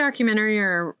this a documentary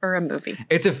or a movie?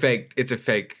 It's a fake. It's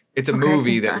a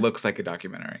movie that looks like a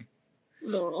documentary.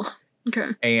 Ugh. Okay.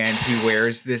 And he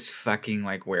wears this fucking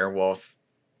like werewolf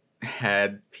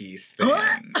headpiece thing.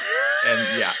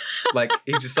 And yeah, like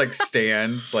he just like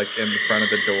stands like in front of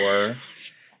the door.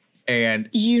 And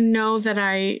you know that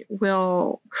I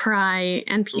will cry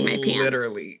and pee my pants.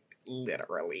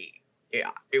 Literally. Yeah.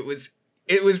 It was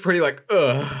pretty like,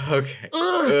 okay.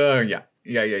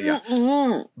 Yeah.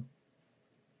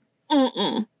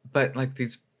 Mm-mm. But like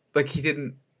these, like he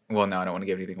didn't. Well, no, I don't want to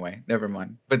give anything away. Never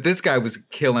mind. But this guy was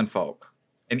killing folk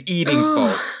and eating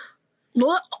folk.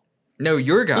 No,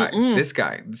 your guy. This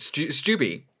guy,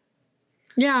 Stubby.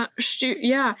 Yeah,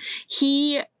 yeah.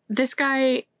 This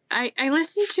guy. I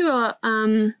listened to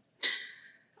a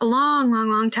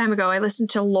long time ago. I listened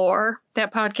to Lore,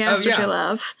 that podcast, which I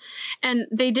love, and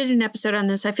they did an episode on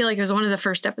this. I feel like it was one of the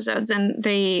first episodes, and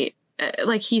they.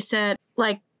 Like he said,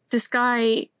 like this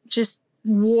guy just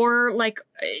wore like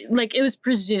it was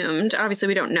presumed. Obviously,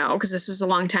 we don't know because this was a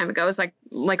long time ago. It was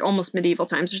like almost medieval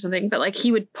times or something. But like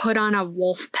he would put on a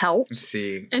wolf pelt,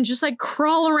 and just like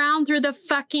crawl around through the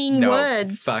fucking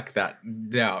woods. Fuck that.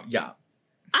 No, yeah.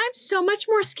 I'm so much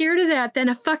more scared of that than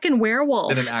a fucking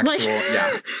werewolf. Than an actual,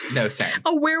 no, same.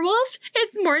 A werewolf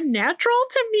is more natural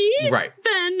to me, right?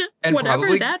 Than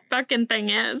whatever that fucking thing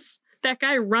is. That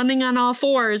guy running on all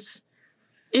fours.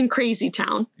 In Crazy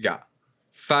Town. Yeah.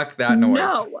 Fuck that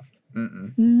noise.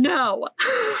 No.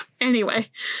 Anyway.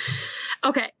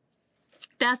 Okay.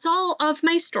 That's all of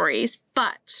my stories,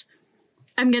 but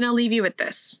I'm going to leave you with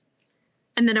this.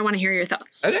 And then I want to hear your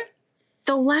thoughts. Okay.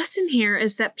 The lesson here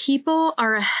is that people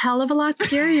are a hell of a lot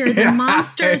scarier than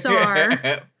monsters are.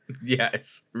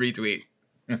 Yes. Retweet.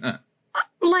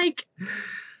 Like,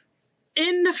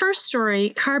 in the first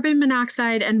story, carbon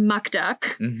monoxide and muck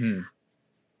duck. Mm-hmm.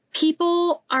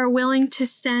 People are willing to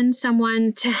send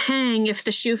someone to hang if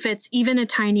the shoe fits even a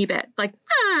tiny bit. Like,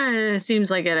 seems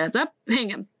like it adds up. Hang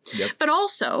him. Yep. But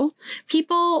also,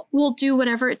 people will do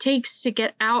whatever it takes to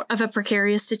get out of a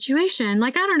precarious situation.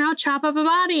 Like, I don't know, chop up a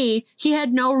body. He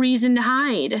had no reason to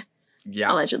hide.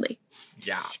 Yeah. Allegedly.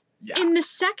 Yeah. In the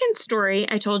second story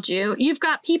I told you, you've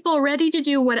got people ready to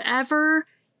do whatever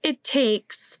it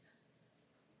takes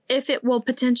if it will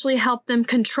potentially help them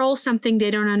control something they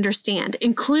don't understand,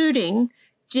 including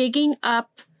digging up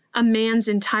a man's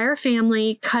entire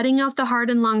family, cutting out the heart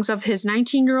and lungs of his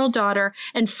 19-year-old daughter,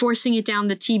 and forcing it down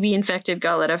the TB-infected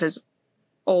gullet of his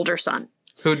older son.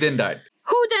 Who then died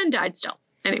still.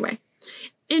 Anyway,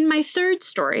 in my third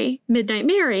story, Midnight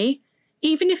Mary,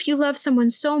 even if you love someone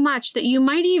so much that you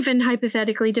might even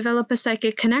hypothetically develop a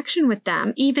psychic connection with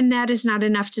them, even that is not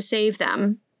enough to save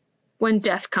them when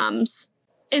death comes.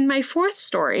 In my fourth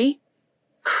story,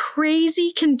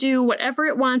 crazy can do whatever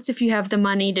it wants if you have the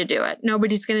money to do it.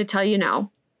 Nobody's going to tell you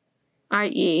no.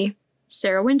 I.e.,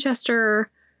 Sarah Winchester,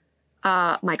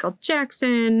 Michael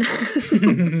Jackson.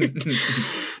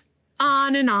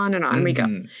 On and on and on we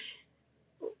go.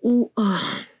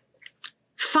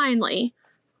 Finally,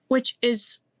 which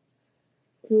is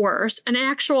worse, an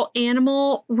actual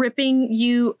animal ripping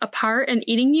you apart and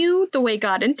eating you the way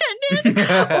God intended,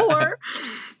 or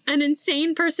an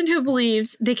insane person who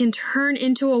believes they can turn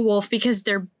into a wolf because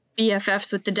they're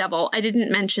BFFs with the devil. I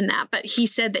didn't mention that, but he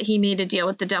said that he made a deal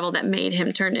with the devil that made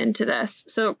him turn into this.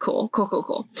 So cool.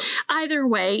 Either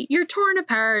way, you're torn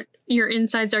apart. Your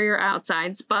insides are your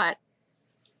outsides. But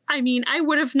I mean, I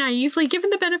would have naively given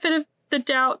the benefit of the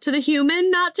doubt to the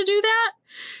human not to do that.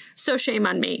 So shame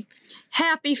on me.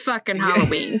 Happy fucking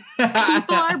Halloween.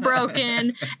 People are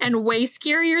broken and way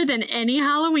scarier than any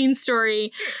Halloween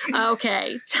story.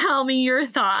 Okay, tell me your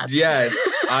thoughts. Yes,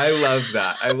 I love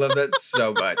that. I love that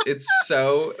so much. It's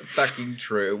so fucking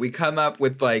true. We come up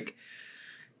with like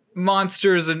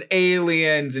monsters and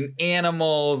aliens and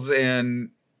animals and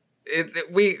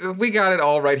we got it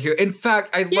all right here. In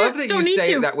fact, I love that you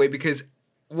say it that way because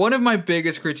one of my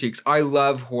biggest critiques, I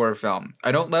love horror film.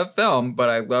 I don't love film, but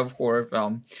I love horror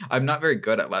film. I'm not very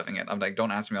good at loving it. I'm like,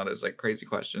 don't ask me all those like crazy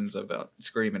questions about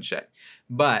Scream and shit.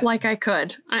 But like I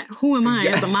could. Who am I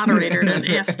as a moderator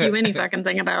to ask you any fucking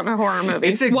thing about a horror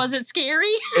movie? Was it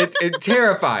scary? It's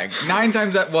terrifying. 9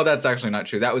 times that. Well, that's actually not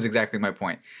true. That was exactly my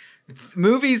point.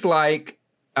 Movies like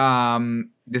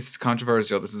this is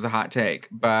controversial. This is a hot take,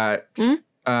 but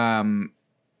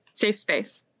Safe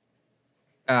Space.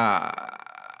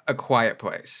 A Quiet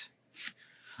Place.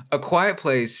 A Quiet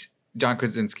Place, John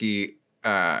Krasinski,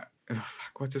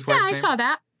 what's his wife's name? Yeah, I saw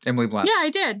that. Emily Blunt. Yeah, I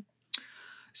did.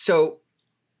 So,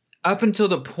 up until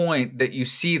the point that you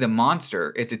see the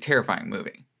monster, it's a terrifying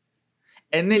movie.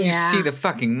 And then you see the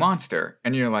fucking monster,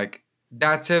 and you're like,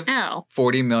 that's a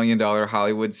 $40 million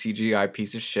Hollywood CGI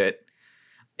piece of shit.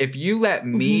 If you let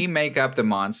me make up the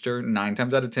monster, 9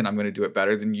 times out of 10, I'm going to do it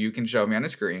better than you can show me on a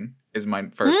screen, is my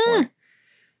first point.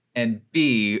 And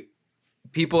B,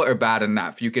 people are bad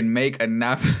enough. You can make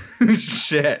enough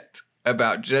shit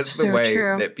about just the way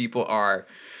that people are.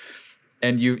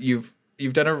 And you've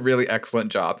done a really excellent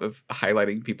job of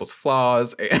highlighting people's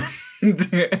flaws and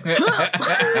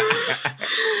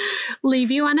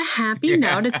leave you on a happy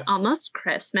note. It's almost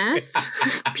Christmas.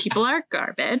 People are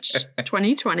garbage.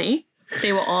 2020.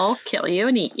 They will all kill you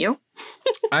and eat you.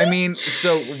 I mean,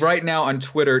 so right now on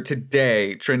Twitter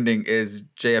today, trending is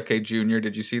JFK Jr.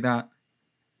 Did you see that?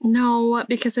 No,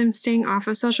 because I'm staying off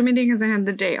of social media because I had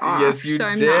the day off. Yes, you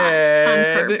so did. I'm not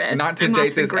on purpose. Not to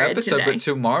date this episode, today. But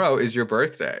tomorrow is your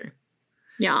birthday.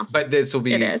 Yes. But this will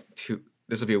be this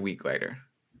will be a week later.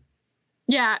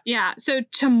 Yeah. So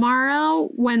tomorrow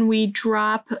when we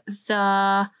drop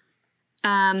the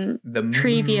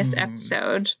previous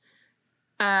episode,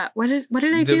 what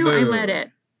did I do? I led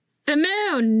it. The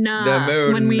moon. The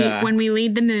moon. When we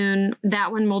lead the moon,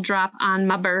 that one will drop on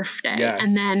my birthday. Yes.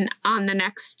 And then on the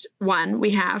next one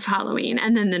we have Halloween.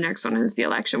 And then the next one is the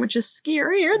election, which is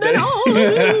scarier than all.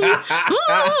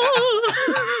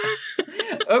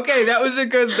 Okay, that was a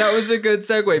good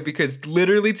segue because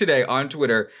literally today on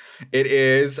Twitter, it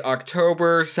is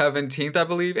October 17th, I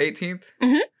believe, 18th.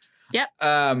 Mm-hmm. Yep.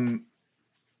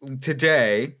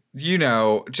 Today,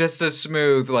 just a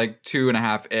smooth, like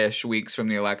 2.5-ish weeks from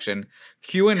the election,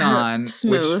 QAnon,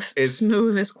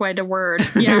 smooth is quite a word.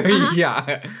 Yeah.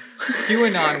 Yeah.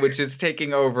 QAnon, which is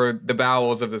taking over the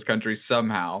bowels of this country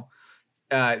somehow.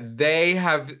 They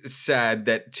have said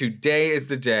that today is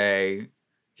the day.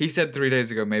 He said 3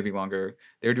 days ago, maybe longer,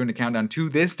 they were doing a countdown to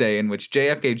this day in which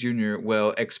JFK Jr.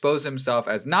 will expose himself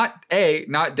as not A,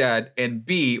 not dead, and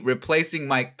B, replacing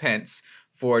Mike Pence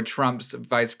for Trump's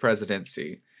vice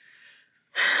presidency.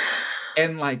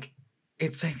 And like,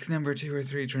 it's like number 2 or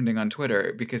 3 trending on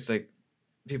Twitter because like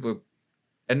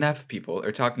enough people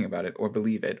are talking about it or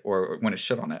believe it or want to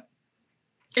shit on it.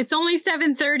 It's only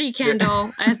 7:30,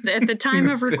 Kendall. At the time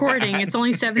of recording, it's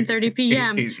only 7:30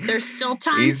 p.m. There's still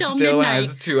time till midnight. He still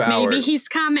has 2 hours. Maybe he's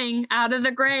coming out of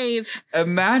the grave.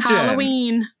 Imagine.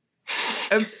 Halloween.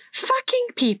 Fucking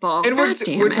people. And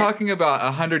we're talking about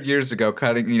 100 years ago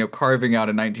carving out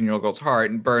a 19-year-old girl's heart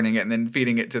and burning it and then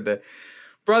feeding it to the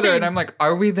brother. Same. And I'm like,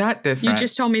 are we that different? You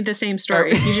just told me the same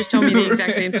story. You just told me the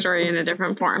exact same story in a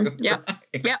different form. Yep.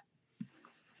 Right. Yep.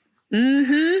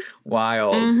 Mm-hmm.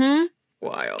 Wild. Mm-hmm.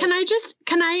 Wild. Can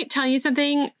I tell you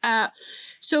something?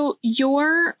 So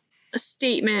your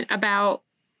statement about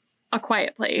A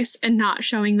Quiet Place and not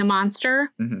showing the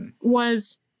monster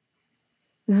was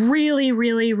really,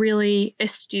 really, really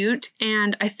astute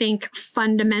and I think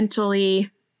fundamentally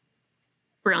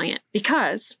brilliant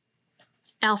because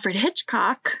Alfred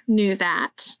Hitchcock knew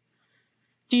that.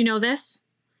 Do you know this?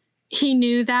 He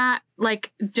knew that,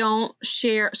 like, don't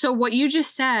share. So what you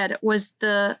just said was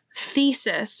the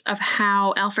thesis of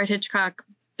how Alfred Hitchcock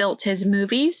built his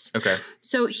movies. Okay.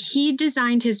 So he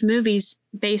designed his movies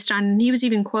based on, he was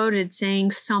even quoted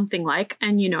saying something like,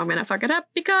 and I'm going to fuck it up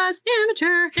because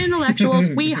amateur intellectuals,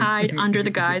 we hide under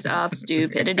the guise of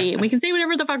stupidity. And we can say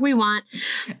whatever the fuck we want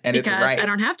and because it's right. I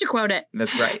don't have to quote it.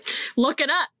 That's right. Look it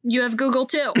up. You have Google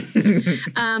too.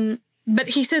 But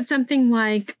he said something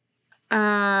like,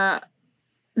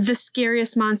 the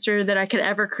scariest monster that I could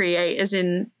ever create is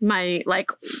in my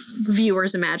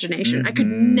viewer's imagination. I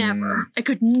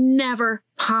could never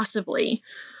possibly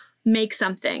make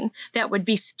something that would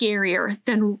be scarier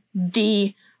than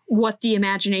what the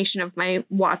imagination of my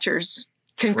watchers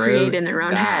can create in their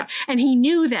own head. And he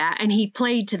knew that, and he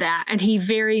played to that, and he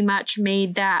very much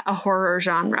made that a horror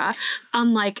genre,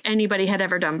 unlike anybody had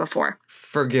ever done before.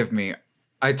 Forgive me.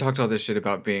 I talked all this shit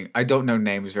about I don't know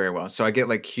names very well. So I get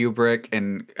like Kubrick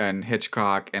and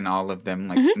Hitchcock and all of them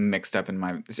like mixed up in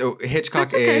my... So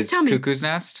Hitchcock is Cuckoo's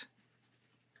Nest?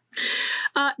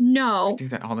 No. I do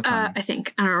that all the time. I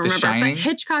think. I don't remember. The Shining? But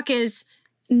Hitchcock is...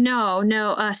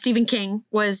 No. Stephen King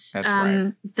was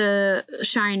right. The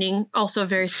Shining, also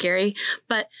very scary.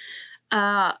 But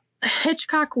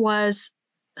Hitchcock was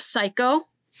Psycho.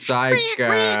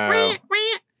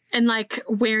 And like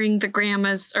wearing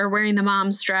the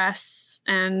mom's dress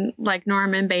and like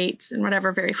Norman Bates and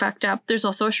whatever, very fucked up. There's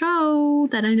also a show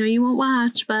that I know you won't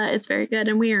watch, but it's very good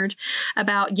and weird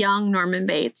about young Norman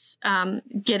Bates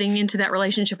getting into that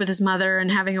relationship with his mother and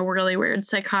having a really weird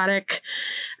psychotic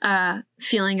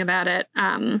feeling about it.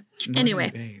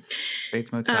 Anyway.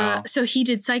 Bates Motel. So he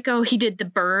did Psycho. He did The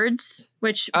Birds,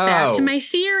 which back to my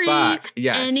theory,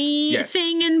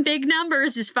 anything in big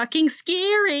numbers is fucking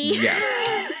scary.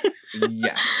 Yes.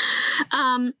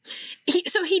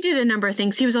 He did a number of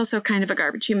things. He was also kind of a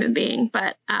garbage human being,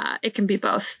 but it can be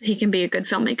both. He can be a good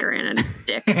filmmaker and a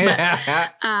dick. But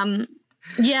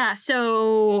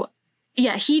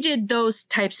he did those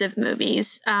types of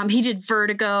movies. He did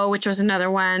Vertigo, which was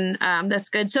another one that's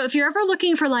good. So if you're ever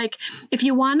looking for if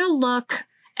you want to look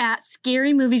at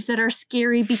scary movies that are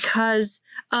scary because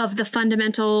of the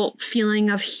fundamental feeling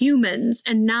of humans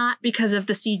and not because of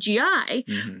the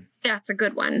CGI, that's a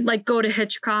good one. Like, go to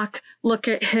Hitchcock, look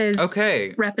at his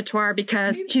repertoire,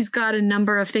 because he's got a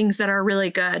number of things that are really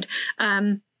good.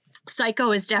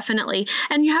 Psycho is definitely,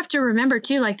 and you have to remember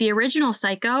too, like the original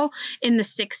Psycho in the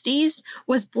 60s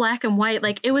was black and white.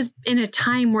 Like, it was in a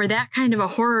time where that kind of a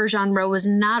horror genre was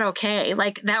not okay.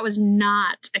 Like, that was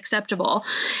not acceptable.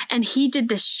 And he did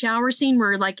this shower scene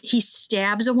where like he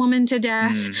stabs a woman to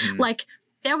death. Like,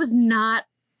 that was not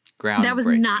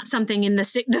something in the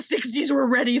 60s were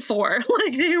ready for.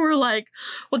 Like, they were like,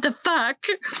 what the fuck?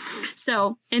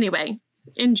 So anyway,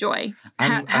 enjoy.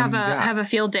 Have a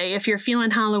field day. If you're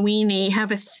feeling Halloween-y,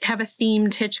 have a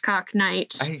themed Hitchcock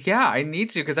night. I need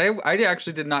to, because I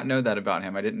actually did not know that about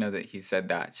him. I didn't know that he said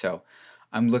that. So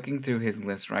I'm looking through his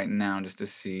list right now just to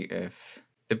see if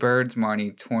The Birds,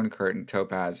 Marnie, Torn Curtain,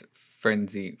 Topaz,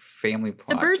 Frenzy, Family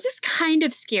Plot. The Birds is kind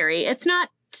of scary. It's not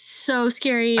so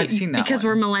scary I've seen that because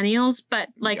one. We're millennials, but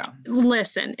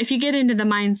listen, if you get into the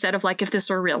mindset of like, if this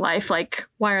were real life, like,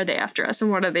 why are they after us and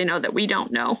what do they know that we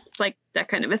don't know? Like, that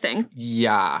kind of a thing.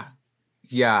 Yeah.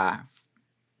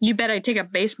 You bet I'd take a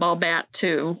baseball bat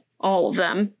to all of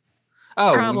them.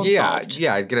 Oh, Problem solved.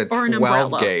 Yeah, I'd get a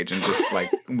 12 gauge and just like,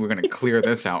 we're going to clear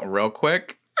this out real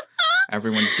quick.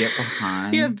 Everyone get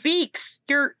behind. You have beaks.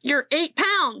 You're 8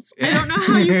 pounds. I don't know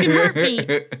how you can hurt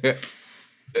me.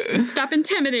 Stop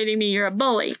intimidating me. You're a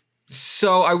bully.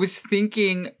 So I was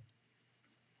thinking,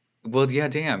 well, yeah,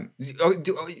 damn.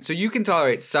 So you can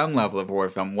tolerate some level of horror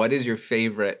film. What is your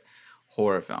favorite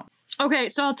horror film? Okay,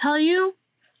 so I'll tell you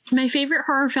my favorite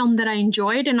horror film that I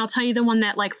enjoyed, and I'll tell you the one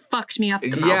that like fucked me up the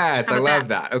most. Yes, I love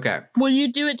that. Okay. Will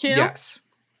you do it too? Yes.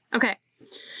 Okay.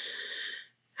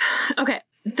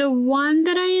 The one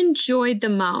that I enjoyed the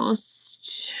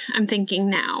most, I'm thinking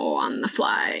now on the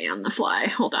fly.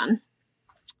 Hold on.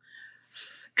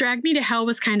 Drag Me to Hell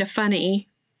was kind of funny.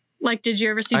 Like, did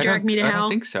you ever see Drag Me to Hell? I don't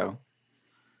think so.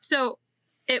 So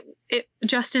it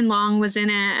Justin Long was in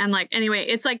it, and like, anyway,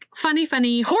 it's like funny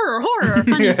horror,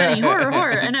 funny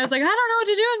horror. And I was like, I don't know what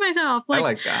to do with myself. Like, I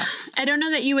like that. I don't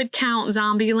know that you would count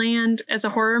Zombieland as a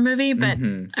horror movie, but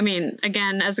I mean,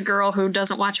 again, as a girl who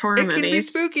doesn't watch horror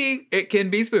movies. It can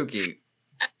be spooky.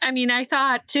 I mean, I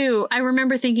thought too, I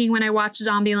remember thinking when I watched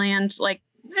Zombieland, like,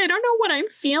 I don't know what I'm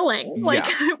feeling. Like,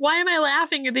 why am I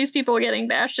laughing at these people getting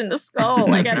bashed in the skull?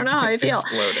 Like, I don't know how I feel.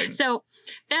 Exploding. So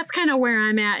that's kind of where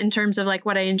I'm at in terms of like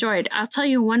what I enjoyed. I'll tell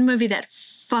you one movie that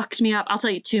fucked me up. I'll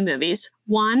tell you 2 movies.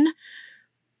 One,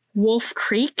 Wolf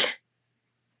Creek.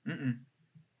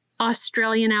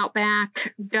 Australian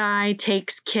outback guy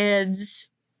takes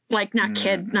kids, like not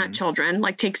children,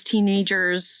 like takes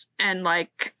teenagers and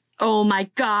like, oh my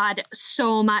God,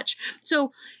 so much.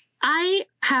 So I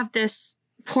have this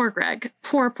poor Greg.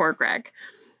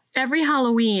 Every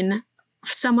Halloween,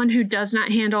 someone who does not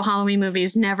handle Halloween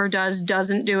movies, never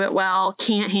doesn't do it well,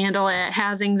 can't handle it,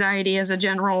 has anxiety as a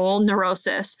general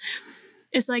neurosis.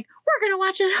 is like, we're going to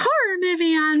watch a horror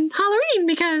movie on Halloween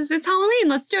because it's Halloween.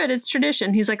 Let's do it. It's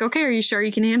tradition. He's like, okay, are you sure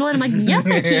you can handle it? I'm like, yes,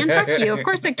 I can. Fuck you. Of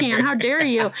course I can. How dare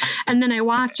you? And then I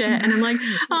watch it and I'm like,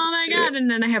 oh my God. And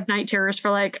then I have night terrors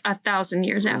for like 1,000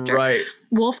 years after. Right.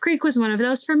 Wolf Creek was one of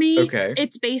those for me. Okay.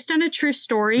 It's based on a true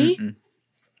story.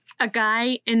 A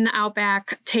guy in the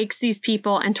outback takes these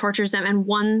people and tortures them, and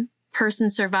one person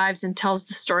survives and tells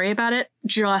the story about it.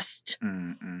 Just,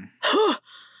 I'm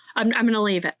going to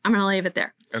leave it. I'm going to leave it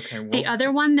there. Okay. Well, the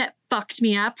other one that fucked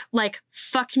me up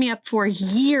for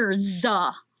years,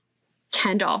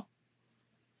 Kendall.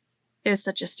 It was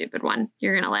such a stupid one.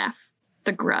 You're going to laugh.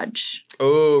 The Grudge.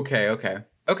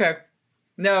 Okay.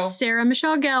 No. Sarah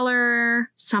Michelle Gellar,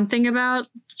 something about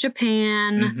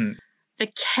Japan, the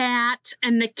cat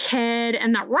and the kid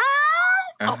and the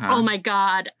oh my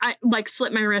God. I like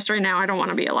slit my wrist right now. I don't want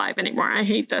to be alive anymore. I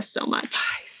hate this so much.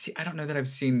 I don't know that I've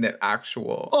seen the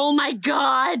actual. Oh my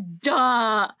God.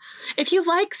 Duh. If you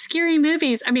like scary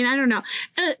movies, I mean, I don't know.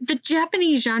 The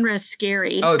Japanese genre is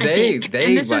scary. Oh, I think.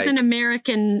 And this was an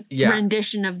American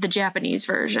rendition of the Japanese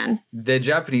version. The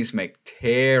Japanese make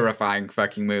terrifying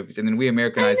fucking movies, and then we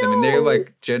Americanize them, and they're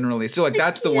like generally so like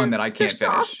that's the one that I can't they're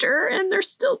finish. Softer, and they're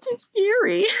still too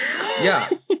scary.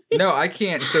 Yeah. No, I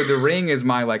can't. So The Ring is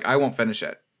my like I won't finish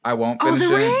it. I won't finish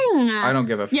The it. Ring. I don't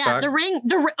give a fuck. Yeah, The Ring.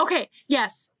 Okay,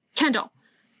 yes, Kendall.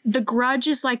 The Grudge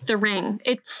is like The Ring.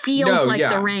 It feels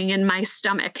The Ring in my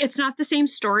stomach. It's not the same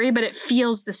story, but it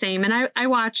feels the same. And I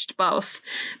watched both,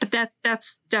 but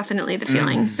that's definitely the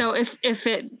feeling. So if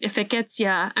it gets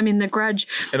I mean, The Grudge.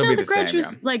 It'll be the Grudge same,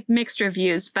 was like mixed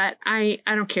reviews, but I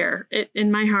don't care. It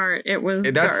in my heart it was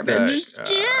garbage,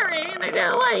 scary, and I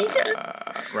didn't like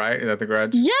it. Right? Is that The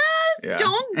Grudge? Yes. Yeah.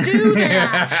 Don't do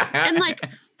that. And like,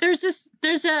 there's a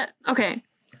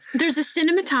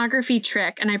cinematography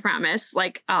trick, and I promise,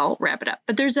 like, I'll wrap it up.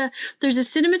 But there's a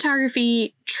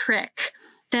cinematography trick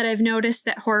that I've noticed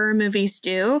that horror movies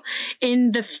do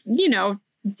in the,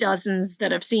 dozens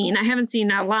that I've seen. I haven't seen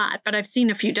a lot, but I've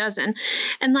seen a few dozen.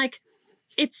 And like,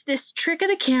 it's this trick of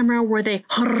the camera where they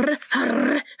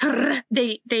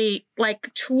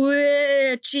like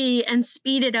twitchy and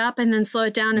speed it up and then slow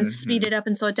it down and speed it up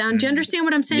and slow it down. Do you understand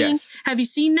what I'm saying? Yes. Have you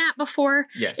seen that before?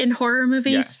 Yes. In horror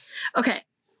movies? Yes. Okay.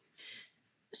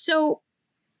 So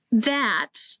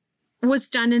that was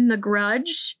done in The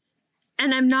Grudge.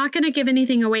 And I'm not going to give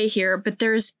anything away here, but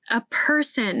there's a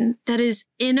person that is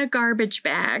in a garbage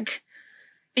bag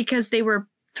because they were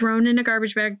thrown in a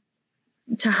garbage bag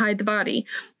to hide the body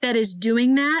that is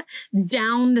doing that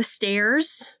down the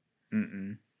stairs.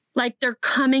 Like they're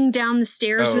coming down the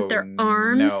stairs with their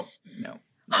arms. No.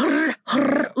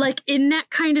 Like in that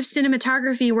kind of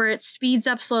cinematography where it speeds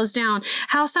up, slows down.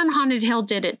 House on Haunted Hill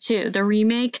did it too, the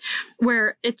remake,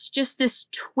 where it's just this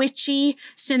twitchy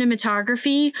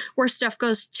cinematography where stuff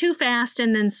goes too fast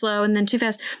and then slow and then too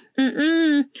fast.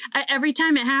 Every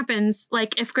time it happens,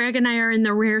 like if Greg and I are in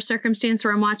the rare circumstance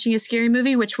where I'm watching a scary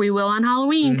movie, which we will on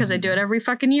Halloween because I do it every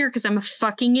fucking year because I'm a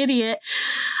fucking idiot,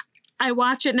 I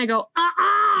watch it and I go,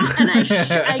 and I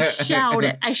shout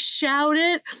it. I shout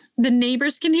it. The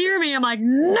neighbors can hear me. I'm like,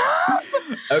 no.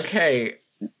 Okay.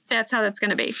 That's how that's going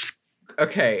to be.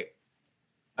 Okay.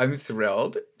 I'm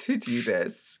thrilled to do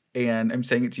this. And I'm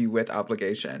saying it to you with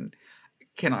obligation.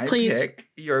 Can I pick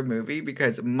your movie?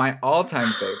 Because my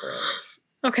all-time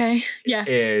favorite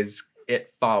is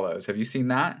It Follows. Have you seen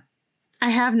that? I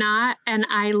have not, and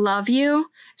I love you,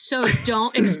 so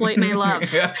don't exploit my love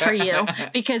for you,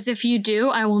 because if you do,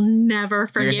 I will never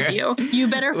forgive you. You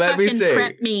better fucking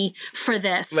prep me for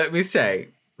this. Let me say.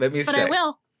 But I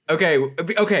will.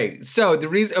 Okay, so the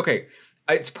reason,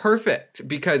 it's perfect,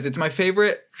 because it's my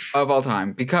favorite of all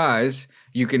time, because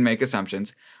you can make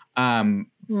assumptions,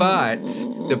 but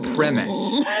the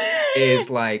premise is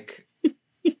like,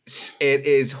 it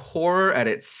is horror at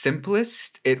its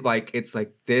simplest. It's like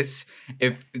this.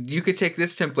 If you could take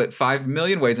this template 5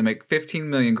 million ways and make 15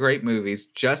 million great movies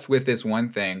just with this one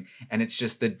thing, and it's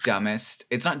just the dumbest.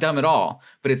 It's not dumb at all,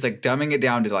 but it's like dumbing it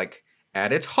down to like,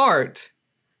 at its heart,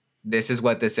 this is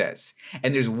what this is.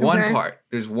 And there's one part.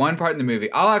 There's one part in the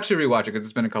movie. I'll actually rewatch it because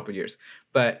it's been a couple years.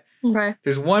 But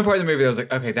there's one part in the movie that I was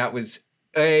like, okay, that was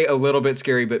A, a little bit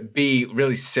scary, but B,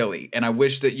 really silly. And I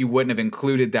wish that you wouldn't have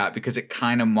included that because it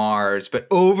kind of mars. But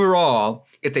overall,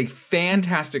 it's a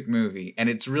fantastic movie. And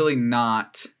it's really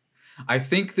not... I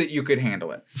think that you could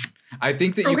handle it. I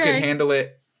think that you could handle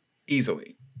it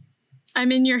easily.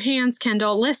 I'm in your hands,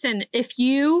 Kendall. Listen, if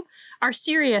you are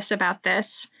serious about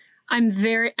this, I'm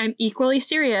equally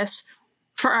serious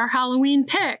for our Halloween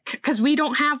pick, because we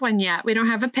don't have one yet. We don't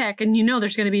have a pick, and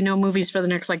there's going to be no movies for the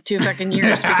next 2 fucking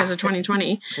years because of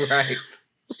 2020. Right.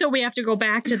 So we have to go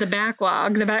back to the back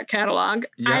catalog.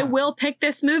 Yeah. I will pick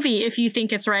this movie if you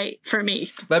think it's right for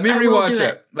me. Let me rewatch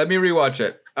it. Let me rewatch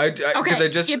it. Okay, I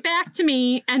just get back to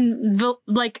me and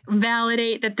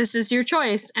validate that this is your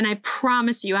choice, and I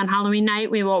promise you on Halloween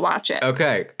night we will watch it.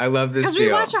 Okay, I love this deal. Because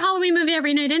we watch a Halloween movie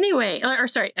every night anyway. Or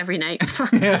sorry, every night.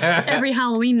 Every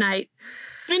Halloween night.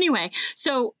 Anyway,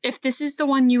 so if this is the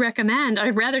one you recommend,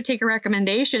 I'd rather take a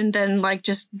recommendation than like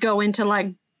just go into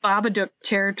like Babadook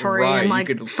territory and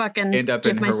like fucking end up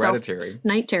give in myself Hereditary.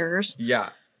 night terrors. Yeah.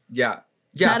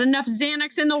 Not enough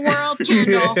Xanax in the world,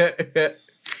 Kendall.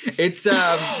 It's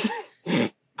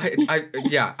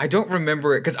I don't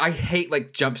remember it because I hate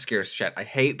like jump scare shit. I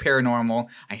hate paranormal.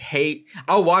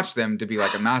 I'll watch them to be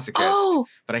like a masochist,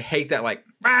 but I hate that like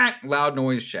loud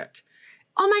noise shit.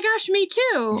 Oh my gosh, me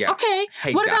too. Yeah, okay.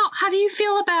 How do you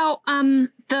feel about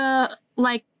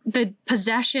the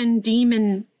possession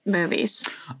demon movies?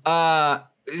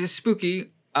 It's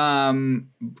spooky.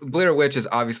 Blair Witch is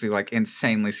obviously like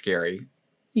insanely scary.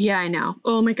 Yeah, I know.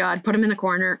 Oh my god, put him in the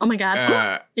corner. Oh my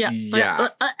god. Yeah.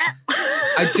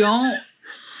 I don't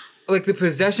like the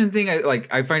possession thing.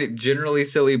 I find it generally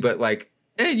silly, but like,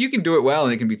 you can do it well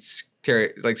and it can be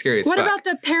scary as fuck. What about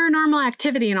the Paranormal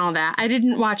Activity and all that? I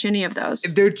didn't watch any of those.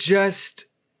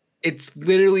 It's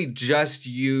literally just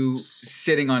you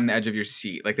sitting on the edge of your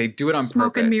seat. Like they do it on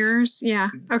Smoke purpose. And mirrors. Yeah.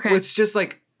 Okay. It's just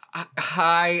like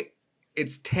high.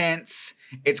 It's tense.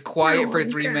 It's quiet for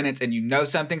 3 minutes, and you know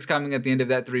something's coming at the end of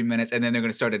that 3 minutes, and then they're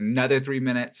going to start another 3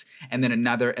 minutes, and then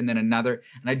another, and then another.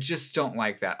 And I just don't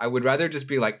like that. I would rather just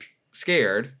be like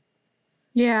scared.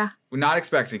 Yeah. Not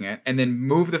expecting it, and then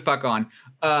move the fuck on.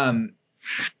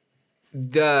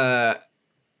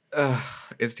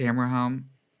 Is Tamara home?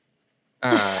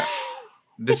 It's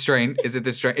The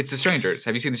Strangers.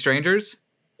 Have you seen The Strangers?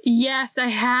 Yes, I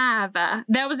have.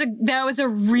 That was a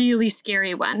really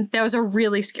scary one.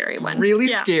 Really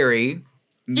scary.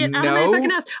 Get out of my fucking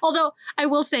house. Although I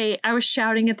will say I was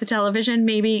shouting at the television,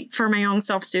 maybe for my own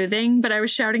self-soothing, but I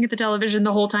was shouting at the television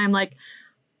the whole time like,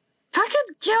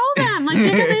 fucking kill them. Like,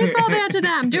 take a baseball bat to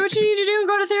them. Do what you need to do and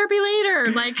go to therapy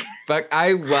later. Like, fuck,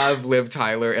 I love Liv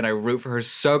Tyler and I root for her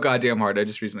so goddamn hard. I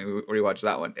just recently rewatched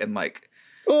that one and like,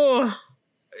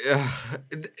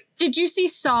 did you see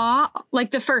Saw?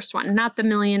 Like the first one, not the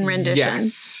million renditions.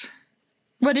 Yes.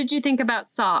 What did you think about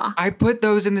Saw? I put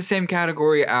those in the same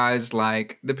category as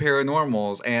like the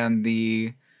Paranormals and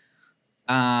the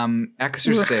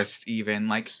Exorcist. Even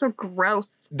like so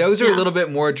gross. Those are a little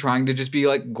bit more trying to just be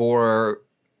like gore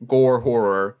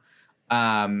horror.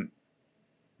 The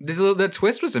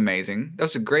twist was amazing. That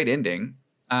was a great ending.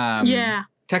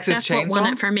 Texas That's Chainsaw. What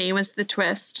won it for me was the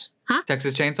twist. Huh?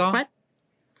 Texas Chainsaw. What?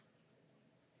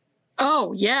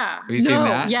 Oh, yeah. Have you seen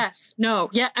that? Yes. No.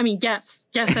 Yeah. I mean, yes.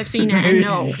 Yes, I've seen it. And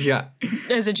no. Yeah.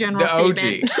 As a general statement.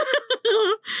 The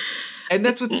OG. And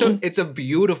that's what's it's a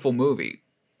beautiful movie.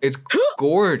 It's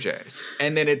gorgeous.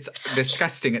 And then it's so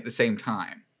disgusting at the same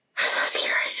time. So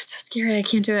scary. It's so scary. I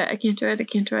can't do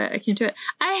it.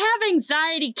 I have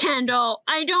anxiety, Kendall.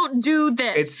 I don't do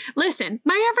this. Listen,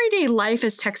 my everyday life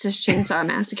is Texas Chainsaw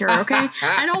Massacre, okay?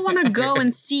 I don't want to go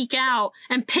and seek out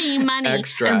and pay money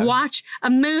and watch a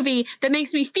movie that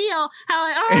makes me feel how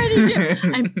I already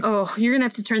do. You're going to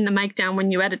have to turn the mic down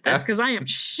when you edit this because I am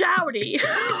shouty.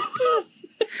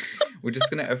 We're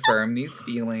just going to affirm these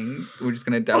feelings. We're just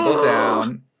going to double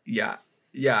down. Yeah.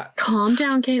 Yeah. Calm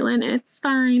down, Caitlin. It's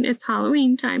fine. It's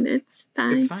Halloween time. It's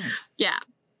fine. It's fine. Yeah.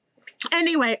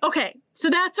 Anyway, okay. So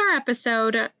that's our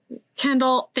episode.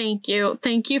 Kendall, thank you.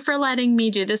 Thank you for letting me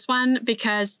do this one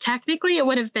because technically it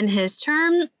would have been his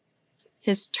turn.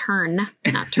 His turn,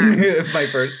 not term. My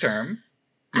first term.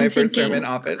 My first term in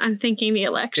office. I'm thinking the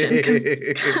election because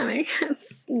it's coming.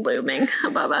 It's looming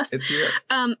above us. It's here.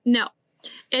 No.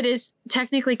 It is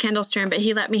technically Kendall's turn, but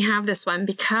he let me have this one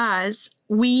because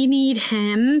we need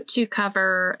him to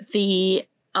cover the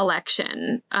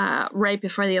election right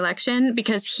before the election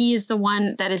because he is the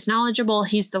one that is knowledgeable.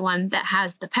 He's the one that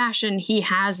has the passion. He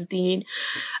has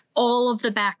all of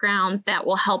the background that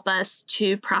will help us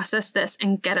to process this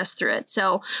and get us through it.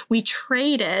 So we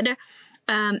traded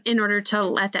in order to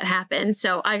let that happen.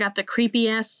 So I got the creepy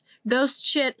ass ghost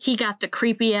shit. He got the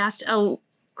creepy ass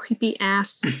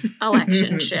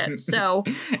election shit. So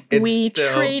we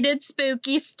traded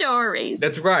spooky stories.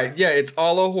 That's right. Yeah, it's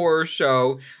all a horror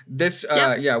show. This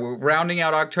we're rounding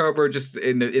out October. Just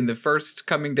in the first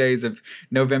coming days of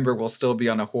November, we'll still be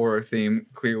on a horror theme,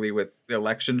 clearly with the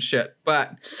election shit.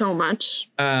 But so much.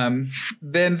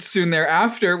 Then soon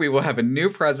thereafter, we will have a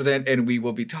new president and we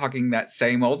will be talking that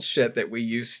same old shit that we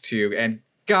used to. And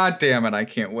god damn it, I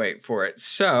can't wait for it.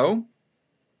 So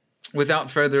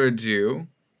without further ado,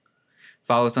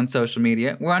 Follow us on social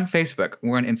media. We're on Facebook.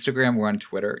 We're on Instagram. We're on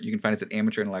Twitter. You can find us at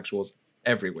Amateur Intellectuals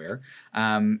everywhere.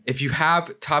 If you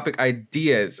have topic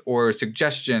ideas or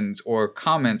suggestions or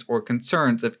comments or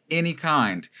concerns of any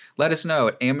kind, let us know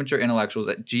at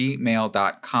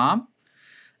amateurintellectuals@gmail.com.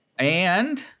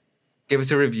 And give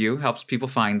us a review. Helps people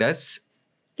find us.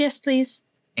 Yes, please.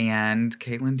 And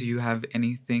Caitlin, do you have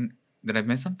anything? Did I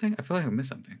miss something? I feel like I missed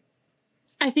something.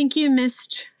 I think you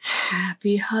missed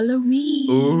Happy Halloween.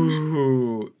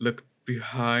 Ooh, look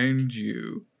behind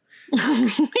you.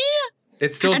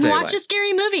 It's still and daylight. watch a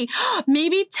scary movie.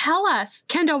 Maybe tell us.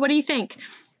 Kendall, what do you think?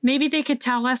 Maybe they could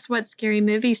tell us what scary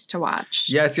movies to watch.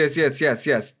 Yes.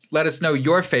 Let us know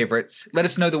your favorites. Let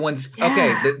us know the ones. Yeah.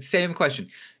 Okay, the same question.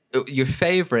 Your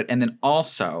favorite, and then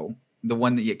also the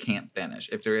one that you can't finish,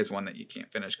 if there is one that you can't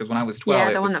finish. Because when I was 12, yeah,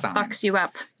 the it one was that Sign. fucks you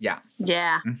up. Yeah.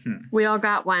 Yeah. Mm-hmm. We all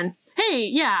got one. Hey,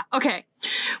 yeah. Okay.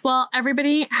 Well,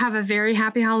 everybody have a very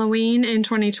happy Halloween in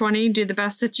 2020. Do the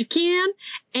best that you can.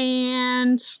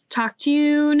 And talk to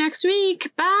you next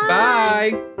week. Bye.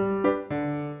 Bye.